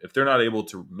 If they're not able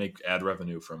to make ad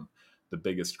revenue from the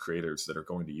biggest creators that are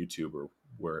going to YouTube or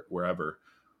wherever,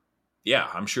 yeah,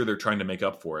 I'm sure they're trying to make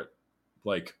up for it.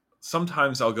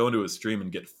 Sometimes I'll go into a stream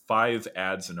and get 5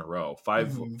 ads in a row,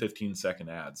 15-second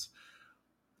ads.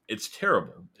 It's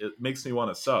terrible. It makes me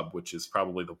want to sub, which is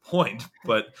probably the point.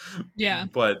 But yeah,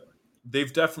 but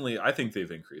they've definitely, I think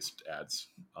they've increased ads.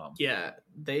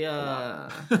 They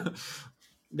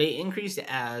increased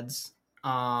ads.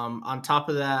 On top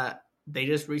of that, they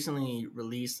just recently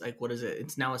released, like, what is it?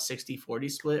 It's now a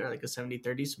 60-40 split or like a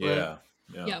 70-30 split. Yeah.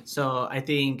 Yep. So I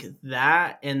think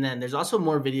that, and then there's also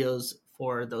more videos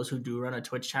for those who do run a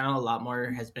Twitch channel. A lot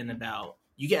more has been about,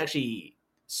 you can actually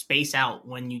space out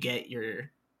when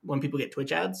people get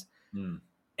Twitch ads.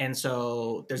 And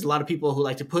so there's a lot of people who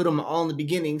like to put them all in the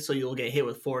beginning, so you'll get hit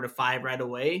with 4 to 5 right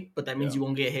away, but that means you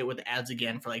won't get hit with ads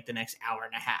again for like the next hour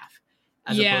and a half.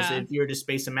 As opposed to if you were to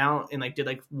space them out and like did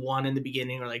like 1 in the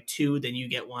beginning or like 2, then you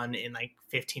get 1 in like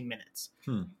 15 minutes.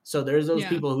 So there's those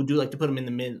people who do like to put them in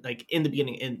the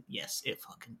beginning. And yes, it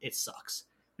sucks.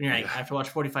 When you're like, I have to watch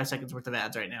 45 seconds worth of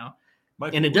ads right now.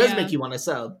 And it does make you want to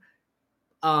sub.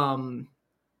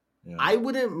 I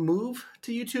wouldn't move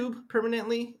to YouTube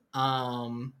permanently.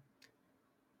 Part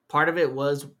of it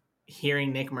was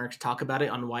hearing Nick Merckx talk about it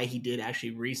on why he did actually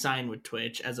re-sign with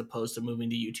Twitch as opposed to moving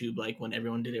to YouTube, like when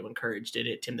everyone did it, when Courage did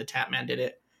it, Tim the Tapman did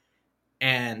it.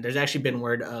 And there's actually been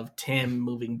word of Tim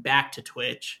moving back to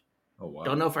Twitch. Oh, wow.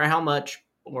 Don't know for how much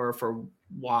or for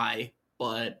why,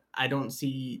 but I don't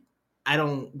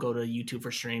go to YouTube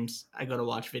for streams. I go to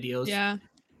watch videos. Yeah.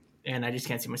 And I just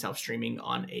can't see myself streaming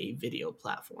on a video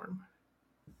platform.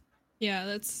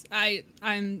 Yeah,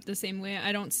 I'm the same way.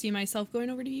 I don't see myself going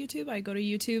over to YouTube. I go to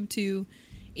YouTube to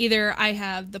either I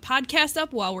have the podcast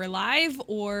up while we're live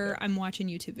or I'm watching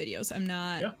YouTube videos.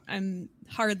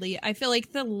 I feel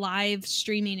like the live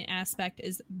streaming aspect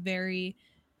is very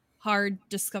hard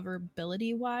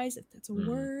discoverability wise, if that's a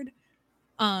word.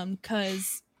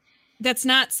 Cause that's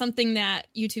not something that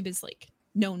YouTube is like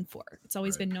known for. It's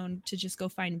always been known to just go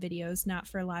find videos, not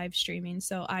for live streaming.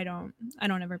 So I don't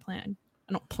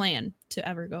plan to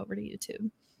ever go over to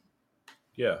YouTube.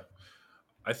 Yeah.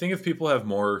 I think if people have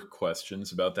more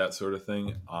questions about that sort of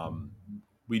thing,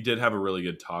 we did have a really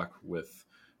good talk with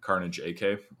Carnage AK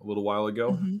a little while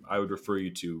ago. I would refer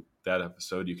you to that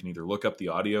episode. You can either look up the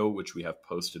audio, which we have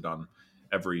posted on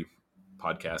every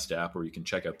podcast app, or you can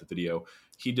check out the video.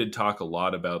 He did talk a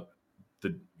lot about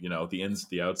the ins,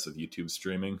 the outs of YouTube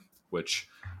streaming, which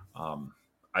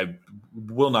I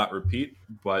will not repeat,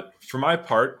 but for my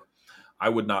part, I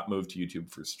would not move to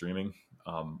YouTube for streaming.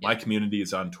 My community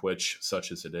is on Twitch,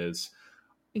 such as it is.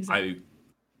 Exactly.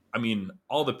 I mean,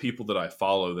 all the people that I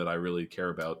follow that I really care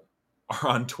about are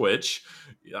on Twitch.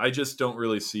 I just don't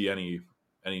really see any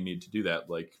need to do that.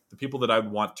 Like the people that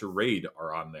I'd want to raid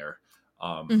are on there.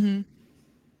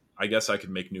 I guess I could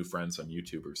make new friends on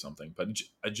YouTube or something, but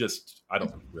I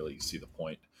don't really see the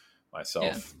point myself.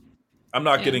 Yeah. I'm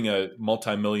not getting a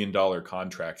multi-million-dollar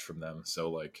contract from them.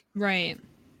 So like, right.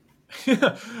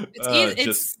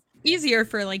 It's easier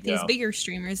for like these bigger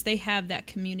streamers. They have that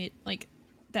community, like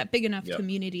that big enough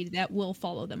community that will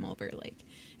follow them over. Like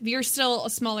if you're still a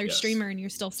smaller streamer and you're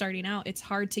still starting out, it's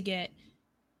hard to get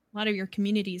a lot of your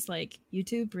communities like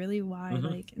YouTube. Really, why?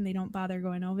 Like, and they don't bother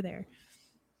going over there.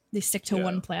 They stick to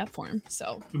one platform.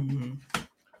 So.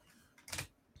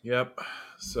 Yep.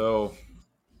 So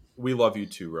we love you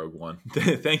too, Rogue One.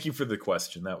 Thank you for the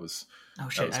question. That was. Oh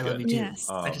shit! I love you too. Yes.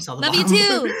 I just saw the love you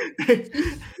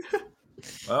too.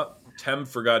 Well, Tem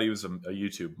forgot he was a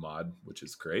YouTube mod, which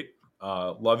is great.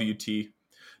 Love you, T.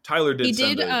 Tyler did. He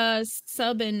did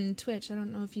sub in Twitch. I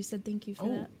don't know if you said thank you for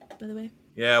that, by the way.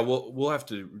 Yeah, we'll have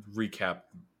to recap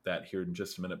that here in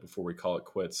just a minute before we call it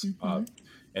quits.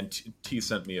 And T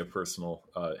sent me a personal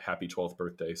happy 12th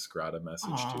birthday Scrata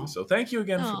message too. So thank you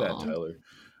again for that, Tyler.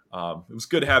 It was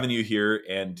good having you here,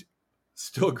 and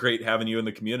still great having you in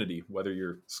the community, whether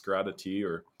you're Scrata T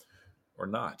or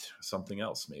not, something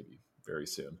else maybe very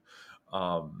soon.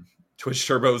 Twitch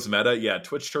Turbo's meta. Yeah,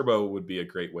 Twitch Turbo would be a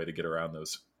great way to get around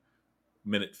those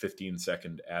minute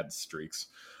 15-second ad streaks.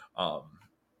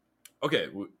 Okay,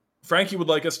 Frankie would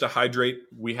like us to hydrate.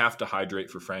 We have to hydrate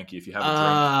for Frankie. If you have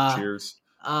a drink, cheers.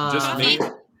 Just me.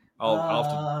 I'll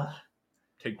have to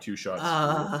take 2 shots.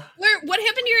 What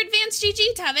happened to your advanced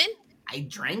GG, Tevin? I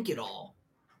drank it all.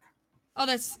 Oh,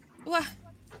 that's well.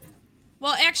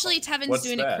 Actually, Tevin's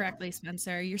doing it correctly,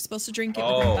 Spencer. You're supposed to drink it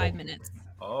within 5 minutes.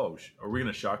 Oh, are we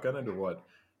gonna shotgun it or what?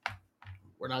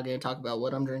 We're not gonna talk about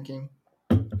what I'm drinking.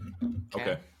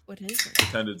 Okay. What is it?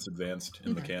 Pretend it's advanced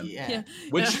in the can. Yeah.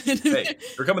 Which hey,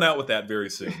 they're coming out with that very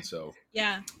soon, so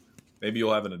yeah. Maybe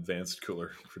you'll have an advanced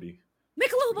cooler pretty.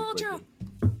 Michelob Ultra.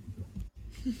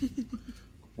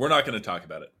 We're not going to talk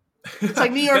about it. It's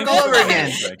like New York all over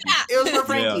again. It was for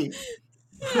Frankie.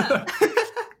 Yeah.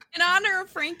 In honor of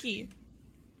Frankie.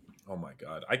 Oh my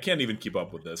god, I can't even keep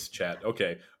up with this chat.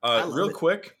 Okay, real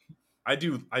quick,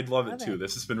 I'd love it too.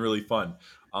 This has been really fun.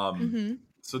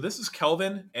 So this is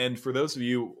Kelvin, and for those of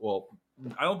you, well,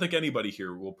 I don't think anybody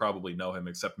here will probably know him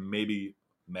except maybe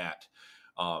Matt.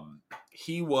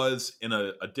 He was in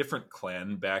a different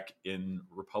clan back in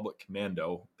Republic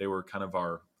Commando. They were kind of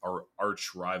our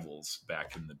arch rivals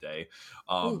back in the day.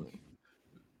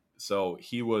 So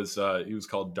he was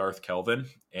called Darth Kelvin,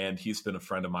 and he's been a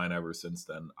friend of mine ever since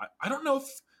then. I don't know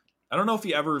if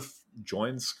he ever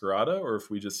joined Scarada or if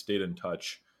we just stayed in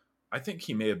touch. I think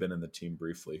he may have been in the team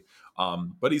briefly.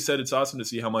 But he said it's awesome to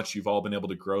see how much you've all been able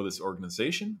to grow this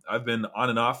organization. I've been on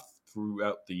and off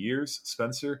throughout the years,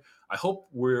 Spencer. I hope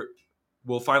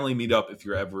we'll finally meet up if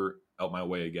you're ever out my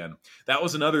way again. That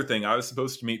was another thing. I was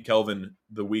supposed to meet Kelvin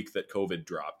the week that COVID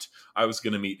dropped. I was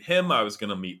going to meet him. I was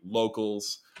going to meet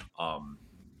locals,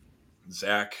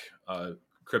 Zach,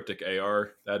 Cryptic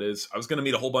AR, that is. I was going to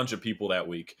meet a whole bunch of people that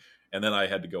week, and then I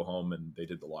had to go home and they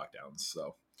did the lockdowns.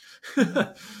 So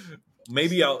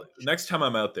maybe next time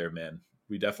I'm out there, man,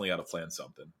 we definitely got to plan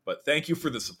something. But thank you for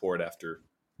the support after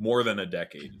more than a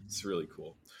decade. It's really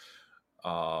cool.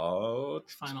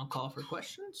 Final call for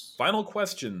questions. Final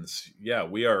questions. Yeah,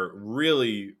 we are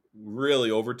really, really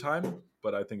over time,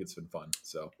 but I think it's been fun.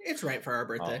 So it's right for our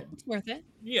birthday. It's worth it.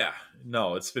 Yeah,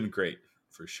 no, it's been great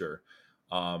for sure.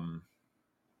 Some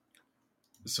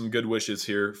good wishes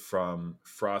here from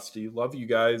Frosty. Love you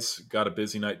guys. Got a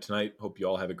busy night tonight. Hope you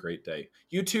all have a great day.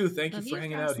 You too. Thank you for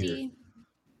hanging out here.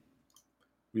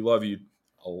 We love you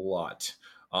a lot.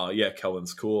 Yeah,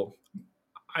 Kellen's cool.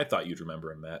 I thought you'd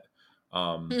remember him, Matt.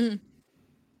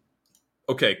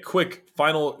 Okay, quick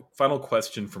final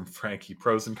question from Frankie.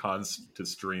 Pros and cons to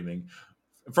streaming.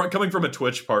 Coming from a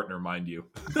Twitch partner, mind you.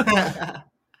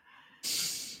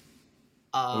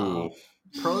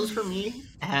 Pros for me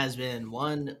has been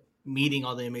one, meeting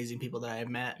all the amazing people that I've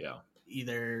met,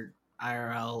 either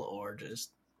IRL or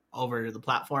just over the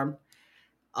platform.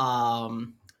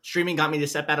 Streaming got me to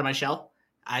step out of my shell.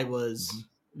 I was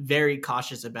very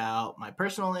cautious about my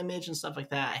personal image and stuff like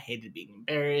that. I hated being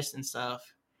embarrassed and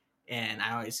stuff, and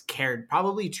I always cared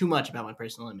probably too much about my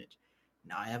personal image.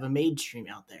 Now I have a maid stream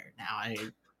out there. Now I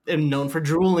am known for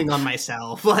drooling on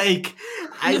myself. Like,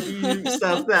 I do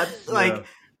stuff that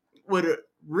would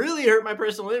really hurt my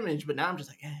personal image, but now I'm just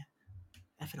like,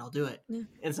 F it, I'll do it. Yeah.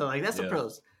 And so that's the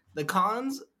pros. The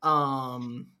cons,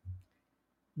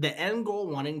 the end goal,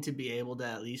 wanting to be able to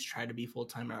at least try to be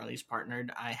full-time or at least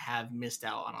partnered, I have missed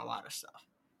out on a lot of stuff.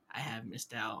 I have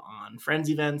missed out on friends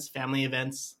events, family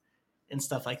events, and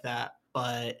stuff like that.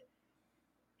 But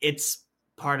it's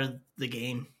part of the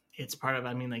game. It's part of,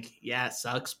 it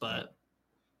sucks, but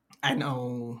I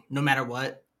know no matter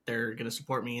what, they're going to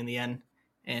support me in the end,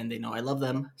 and they know I love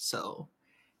them. So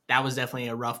that was definitely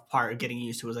a rough part of getting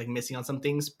used to, was missing on some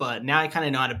things. But now I kind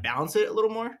of know how to balance it a little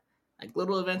more.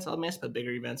 Little events I'll miss, but bigger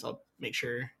events I'll make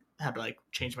sure I have to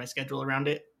change my schedule around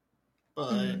it.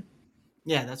 But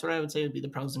yeah, that's what I would say would be the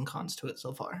pros and cons to it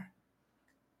so far.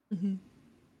 Mm-hmm.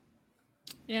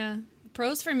 Yeah,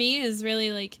 pros for me is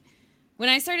really when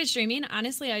I started streaming,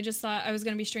 honestly, I just thought I was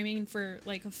going to be streaming for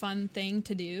a fun thing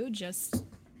to do, just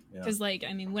because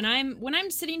when I'm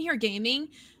sitting here gaming,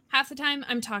 half the time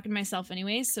I'm talking to myself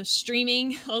anyways, so streaming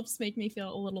helps make me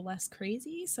feel a little less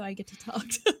crazy, so I get to talk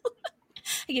to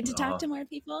talk to more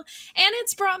people, and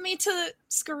it's brought me to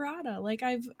Scarada.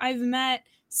 I've met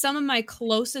some of my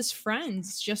closest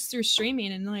friends just through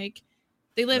streaming, and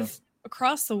they live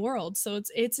across the world, so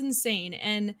it's insane.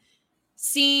 And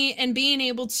being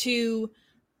able to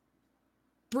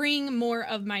bring more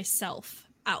of myself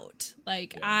out.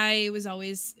 I was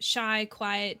always shy,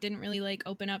 quiet, didn't really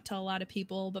open up to a lot of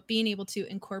people, but being able to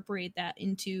incorporate that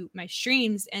into my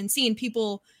streams and seeing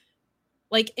people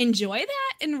enjoy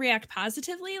that and react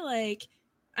positively.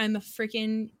 I'm a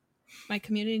freaking, my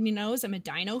community knows I'm a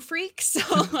dino freak. So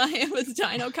I have a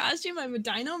dino costume. I have a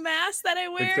dino mask that I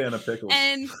wear. Big fan of pickles.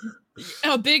 And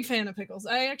big fan of pickles.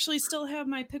 I actually still have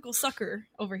my pickle sucker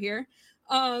over here.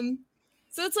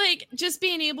 So it's just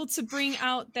being able to bring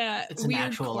out that it's an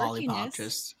actual lollipop,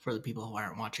 just for the people who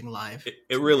aren't watching live.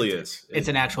 It really is. It's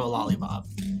an actual lollipop.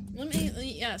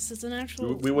 Yes, it's an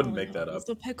actual. We wouldn't make that up. It's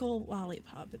a pickle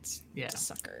lollipop. It's a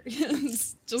sucker.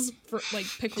 It's just for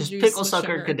pickle just juice. Pickle sucker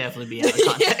sugar. Could definitely be out of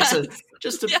context. So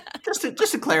just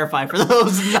to clarify for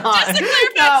those not watching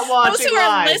those who live.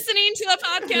 are listening to the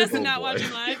podcast and not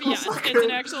watching live. Yes,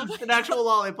 it's an actual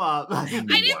lollipop. I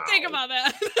didn't think about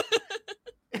that.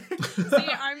 See,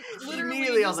 I'm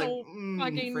literally just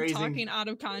fucking phrasing. Talking out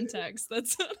of context.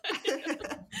 That's what I do.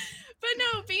 But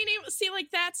no, being able to see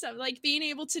that stuff, being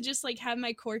able to just have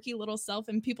my quirky little self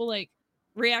and people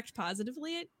react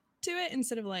positively to it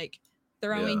instead of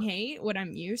throwing hate, what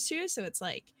I'm used to. So it's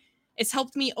it's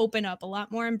helped me open up a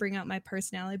lot more and bring out my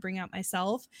personality, bring out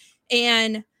myself.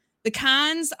 And The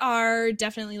cons are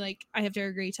definitely like, I have to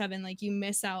agree, Tevin, like you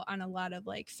miss out on a lot of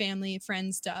like family,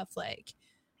 friend stuff. Like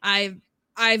I've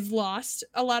lost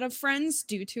a lot of friends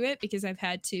due to it because I've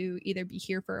had to either be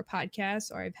here for a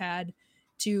podcast or I've had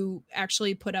to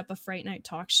actually put up a Fright Night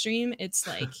Talk stream. It's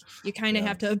like you kind of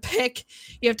have to pick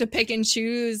and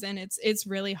choose, and it's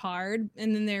really hard.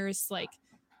 And then there's like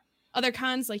other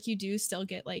cons, like you still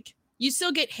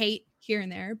get hate here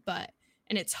and there,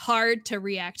 and it's hard to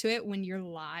react to it when you're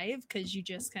live because you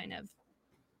just kind of,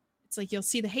 it's like you'll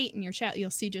see the hate in your chat.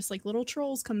 You'll see just like little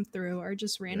trolls come through or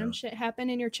just random shit happen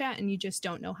in your chat, and you just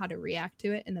don't know how to react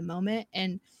to it in the moment.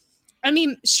 And I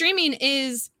mean, streaming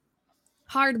is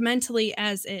hard mentally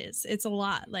as is. It's a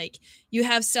lot. Like you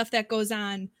have stuff that goes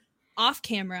on off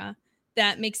camera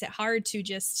that makes it hard to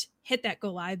just hit that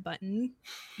go live button.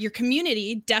 Your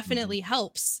community definitely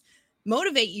helps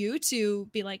motivate you to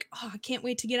be like, oh, I can't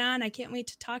wait to get on. I can't wait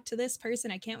to talk to this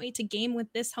person. I can't wait to game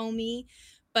with this homie.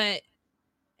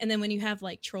 And then when you have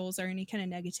like trolls or any kind of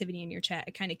negativity in your chat,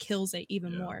 it kind of kills it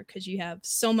even more because you have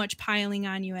so much piling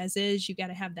on you as is. You got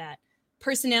to have that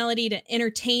personality to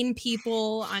entertain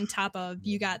people on top of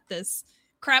you got this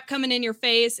crap coming in your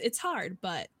face. It's hard,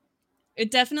 but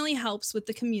it definitely helps with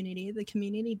the community. The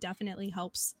community definitely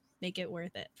helps make it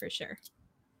worth it for sure.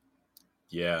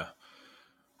 Yeah.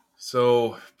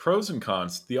 So pros and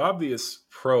cons. The obvious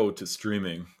pro to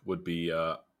streaming would be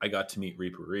I got to meet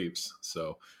Reaper Reeves.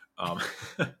 So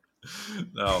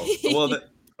no. Well,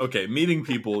 okay, meeting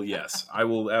people, yes. I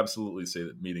will absolutely say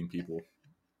that meeting people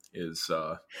is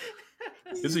a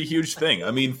huge thing. I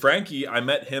mean, Frankie, I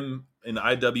met him in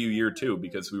IW year 2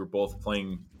 because we were both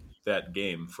playing that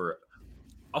game for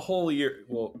a whole year.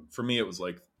 Well, for me, it was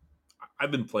like,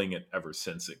 I've been playing it ever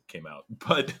since it came out.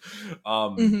 But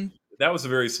that was a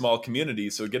very small community,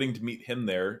 so getting to meet him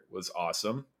there was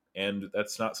awesome. And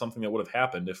that's not something that would have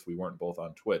happened if we weren't both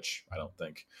on Twitch, I don't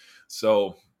think.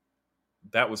 So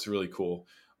that was really cool.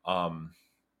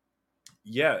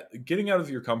 Getting out of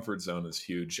your comfort zone is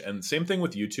huge. And same thing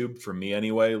with YouTube for me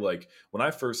anyway. Like when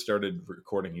I first started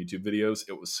recording YouTube videos,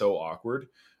 it was so awkward.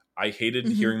 I hated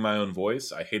hearing my own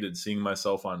voice. I hated seeing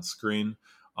myself on screen.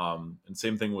 And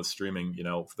same thing with streaming. You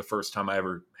know, for the first time I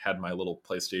ever had my little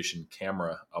PlayStation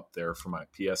camera up there for my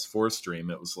PS4 stream,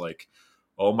 it was like,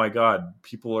 oh my God,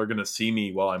 people are going to see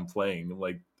me while I'm playing.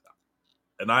 Like,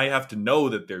 and I have to know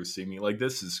that they're seeing me. Like,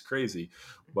 this is crazy.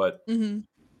 But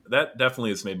that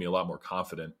definitely has made me a lot more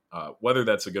confident. Whether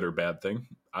that's a good or bad thing,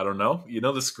 I don't know. You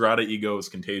know, the Scarada ego is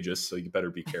contagious, so you better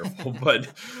be careful.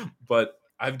 but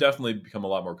I've definitely become a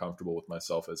lot more comfortable with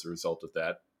myself as a result of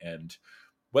that. And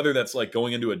whether that's like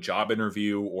going into a job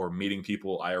interview or meeting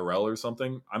people IRL or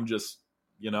something, I'm just,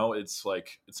 you know, it's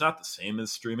like, it's not the same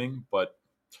as streaming, but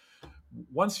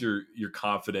once you're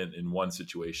confident in one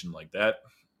situation like that,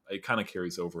 it kind of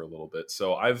carries over a little bit.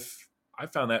 So I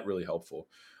found that really helpful.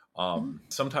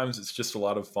 Sometimes it's just a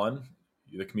lot of fun.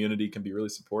 The community can be really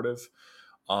supportive.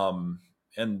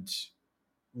 And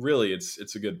really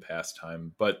it's a good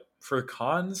pastime. But for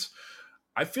cons,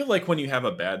 I feel like when you have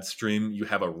a bad stream, you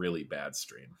have a really bad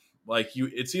stream. Like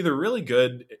it's either really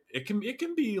good. It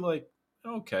can be like,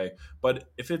 okay, but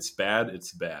if it's bad,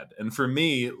 it's bad. And for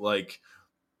me, like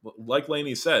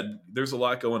Lainey said, there's a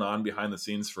lot going on behind the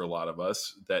scenes for a lot of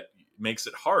us that makes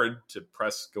it hard to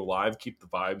press go live, keep the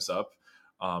vibes up.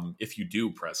 If you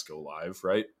do press go live,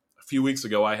 right? A few weeks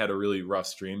ago, I had a really rough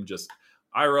stream, just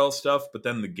IRL stuff, but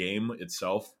then the game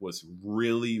itself was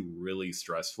really, really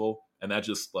stressful. And that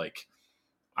just like,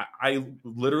 I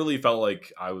literally felt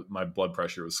like my blood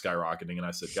pressure was skyrocketing. And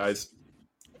I said, guys,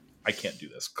 I can't do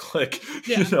this. Click,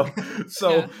 you know?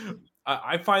 So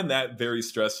I find that very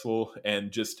stressful,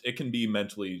 and just, it can be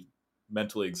mentally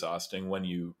exhausting when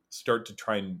you start to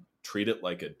try and treat it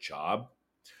like a job.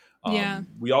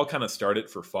 We all kind of start it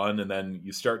for fun, and then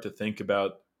you start to think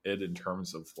about it in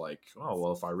terms of like, oh,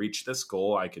 well, if I reach this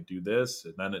goal, I could do this.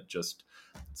 And then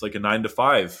it's like a 9 to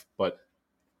 5, but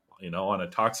you know, on a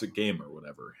toxic game or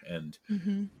whatever. And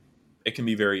it can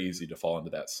be very easy to fall into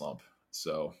that slump.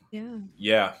 So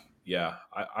yeah.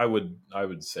 I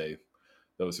would say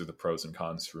those are the pros and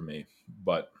cons for me.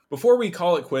 But before we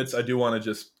call it quits, I do want to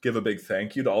just give a big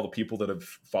thank you to all the people that have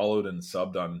followed and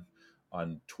subbed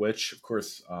on Twitch. Of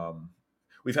course,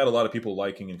 we've had a lot of people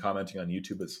liking and commenting on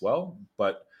YouTube as well,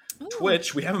 but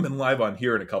Twitch, we haven't been live on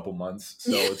here in a couple months,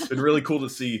 so it's been really cool to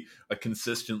see a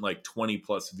consistent like 20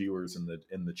 plus viewers in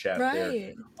the chat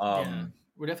there.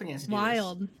 We're definitely gonna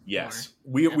wild. Yes,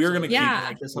 we're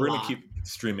gonna keep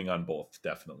streaming on both.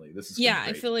 Definitely, this is great.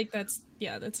 I feel like that's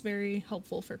very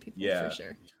helpful for people for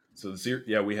sure. So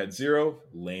we had Zero,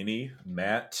 Lainey,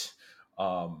 Matt,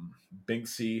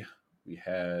 Binksy. We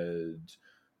had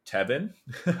Tevin.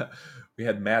 We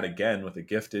had Matt again with a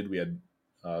gifted. We had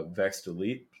Vexed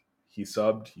Elite. He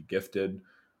subbed. He gifted.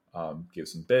 Gave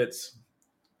some bits.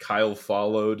 Kyle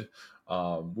followed.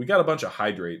 We got a bunch of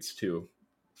hydrates too.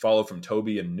 Follow from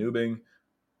Toby and Noobing.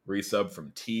 Resub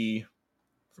from T.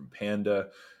 From Panda.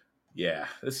 Yeah,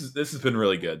 this has been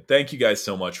really good. Thank you guys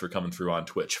so much for coming through on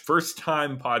Twitch. First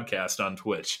time podcast on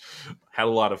Twitch. Had a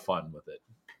lot of fun with it.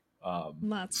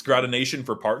 Scrata Nation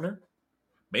for partner?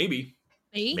 Maybe.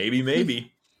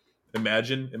 Maybe.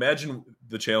 Imagine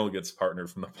the channel gets partnered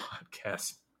from the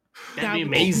podcast. That'd be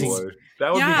amazing.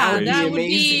 That would be great. That would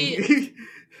be amazing.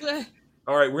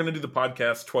 All right, we're gonna do the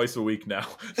podcast twice a week now.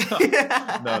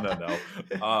 No.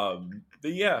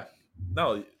 But yeah,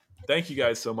 no. Thank you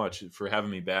guys so much for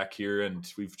having me back here, and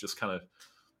we've just kind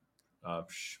of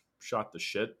shot the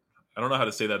shit. I don't know how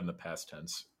to say that in the past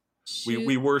tense.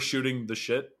 We were shooting the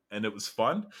shit, and it was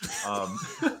fun.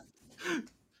 Had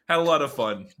a lot of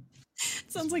fun.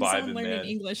 Sounds like someone learning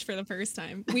English for the first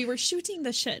time. We were shooting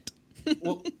the shit.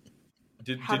 Well,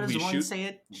 how does one say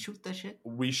it? Shoot the shit?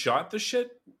 We shot the shit?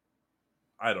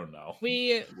 I don't know.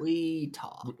 We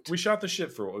talked. We shot the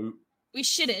shit for... We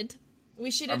shitted. We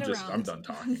shitted around. I'm done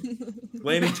talking.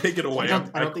 Laney, take it away.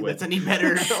 I don't think that's any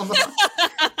better.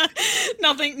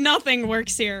 Nothing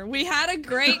works here. We had a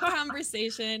great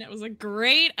conversation. It was a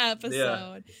great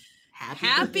episode. Yeah.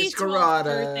 Happy 12th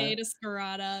birthday to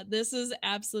Scarata. This is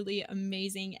absolutely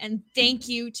amazing. And thank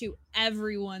you to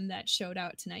everyone that showed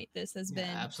out tonight. This has been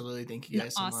absolutely. Thank you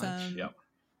guys awesome. So much. Yep.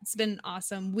 It's been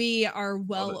awesome. We are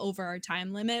well over our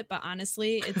time limit, but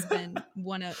honestly, it's been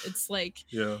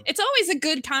it's always a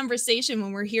good conversation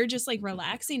when we're here just like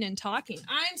relaxing and talking.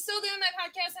 I'm still doing my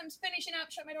podcast. I'm finishing up.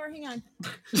 Shut my door. Hang on.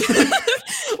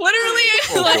 Literally.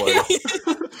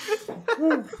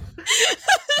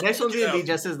 Next one's going to be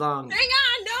just as long. Hang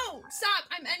on. No. Stop.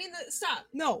 I'm ending stop.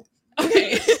 No.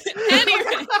 Okay.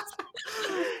 Anyway.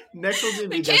 Next one's going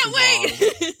to be just as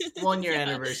long. 1 year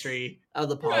anniversary of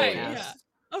the podcast. Right, yeah.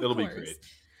 It'll be great.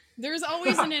 There's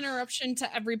always an interruption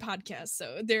to every podcast,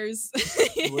 so there's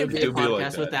we'll be a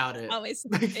podcast without it. Always,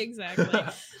 exactly.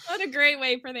 What a great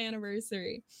way for the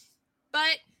anniversary.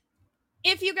 But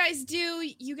if you guys do,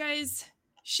 you guys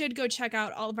should go check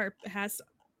out all of our past.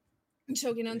 I'm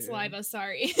choking on saliva.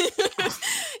 Sorry.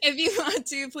 If you want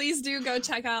to, please do go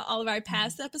check out all of our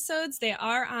past episodes. They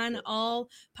are on all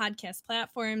podcast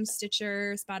platforms: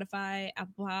 Stitcher, Spotify,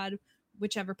 Apple Pod,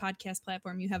 whichever podcast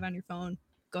platform you have on your phone.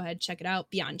 Go ahead, check it out.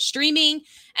 Beyond Streaming,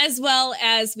 as well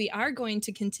as we are going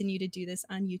to continue to do this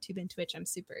on YouTube and Twitch. I'm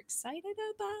super excited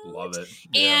about. Love it.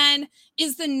 Yeah. And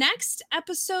is the next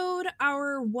episode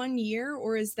our 1 year,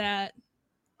 or is that?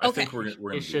 I think we're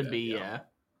gonna it should be, yeah.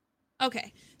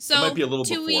 Okay, so it might be a little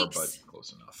 2 before, weeks, but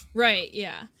close enough. Right?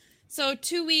 Yeah. So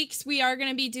 2 weeks, we are going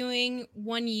to be doing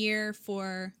 1 year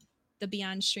for the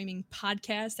Beyond Streaming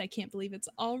podcast. I can't believe it's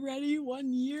already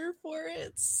 1 year for it.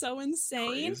 It's so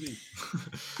insane. Crazy.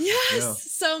 Yes. Yeah.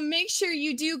 So make sure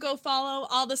you do go follow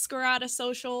all the Scarata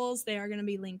socials. They are going to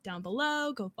be linked down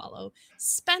below. Go follow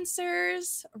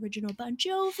Spencer's Original Bon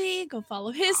Jovi. Go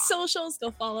follow his socials. Go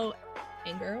follow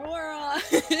Anger Aurora.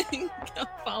 Go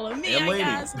follow me, and I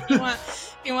guess.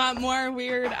 If you want more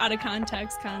weird out of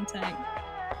context content,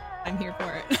 I'm here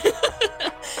for it.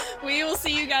 We will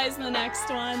see you guys in the next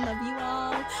one. Love you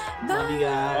all. Bye. Love you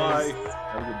guys. Bye.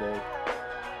 Have a good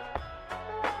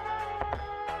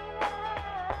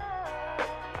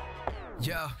day.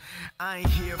 Yo, I ain't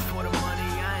here for the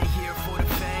money, I ain't here for the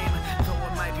fame. Though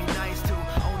it might be nice to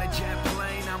own a jet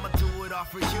plane, I'ma do it all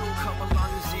for you. Come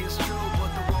along and see us.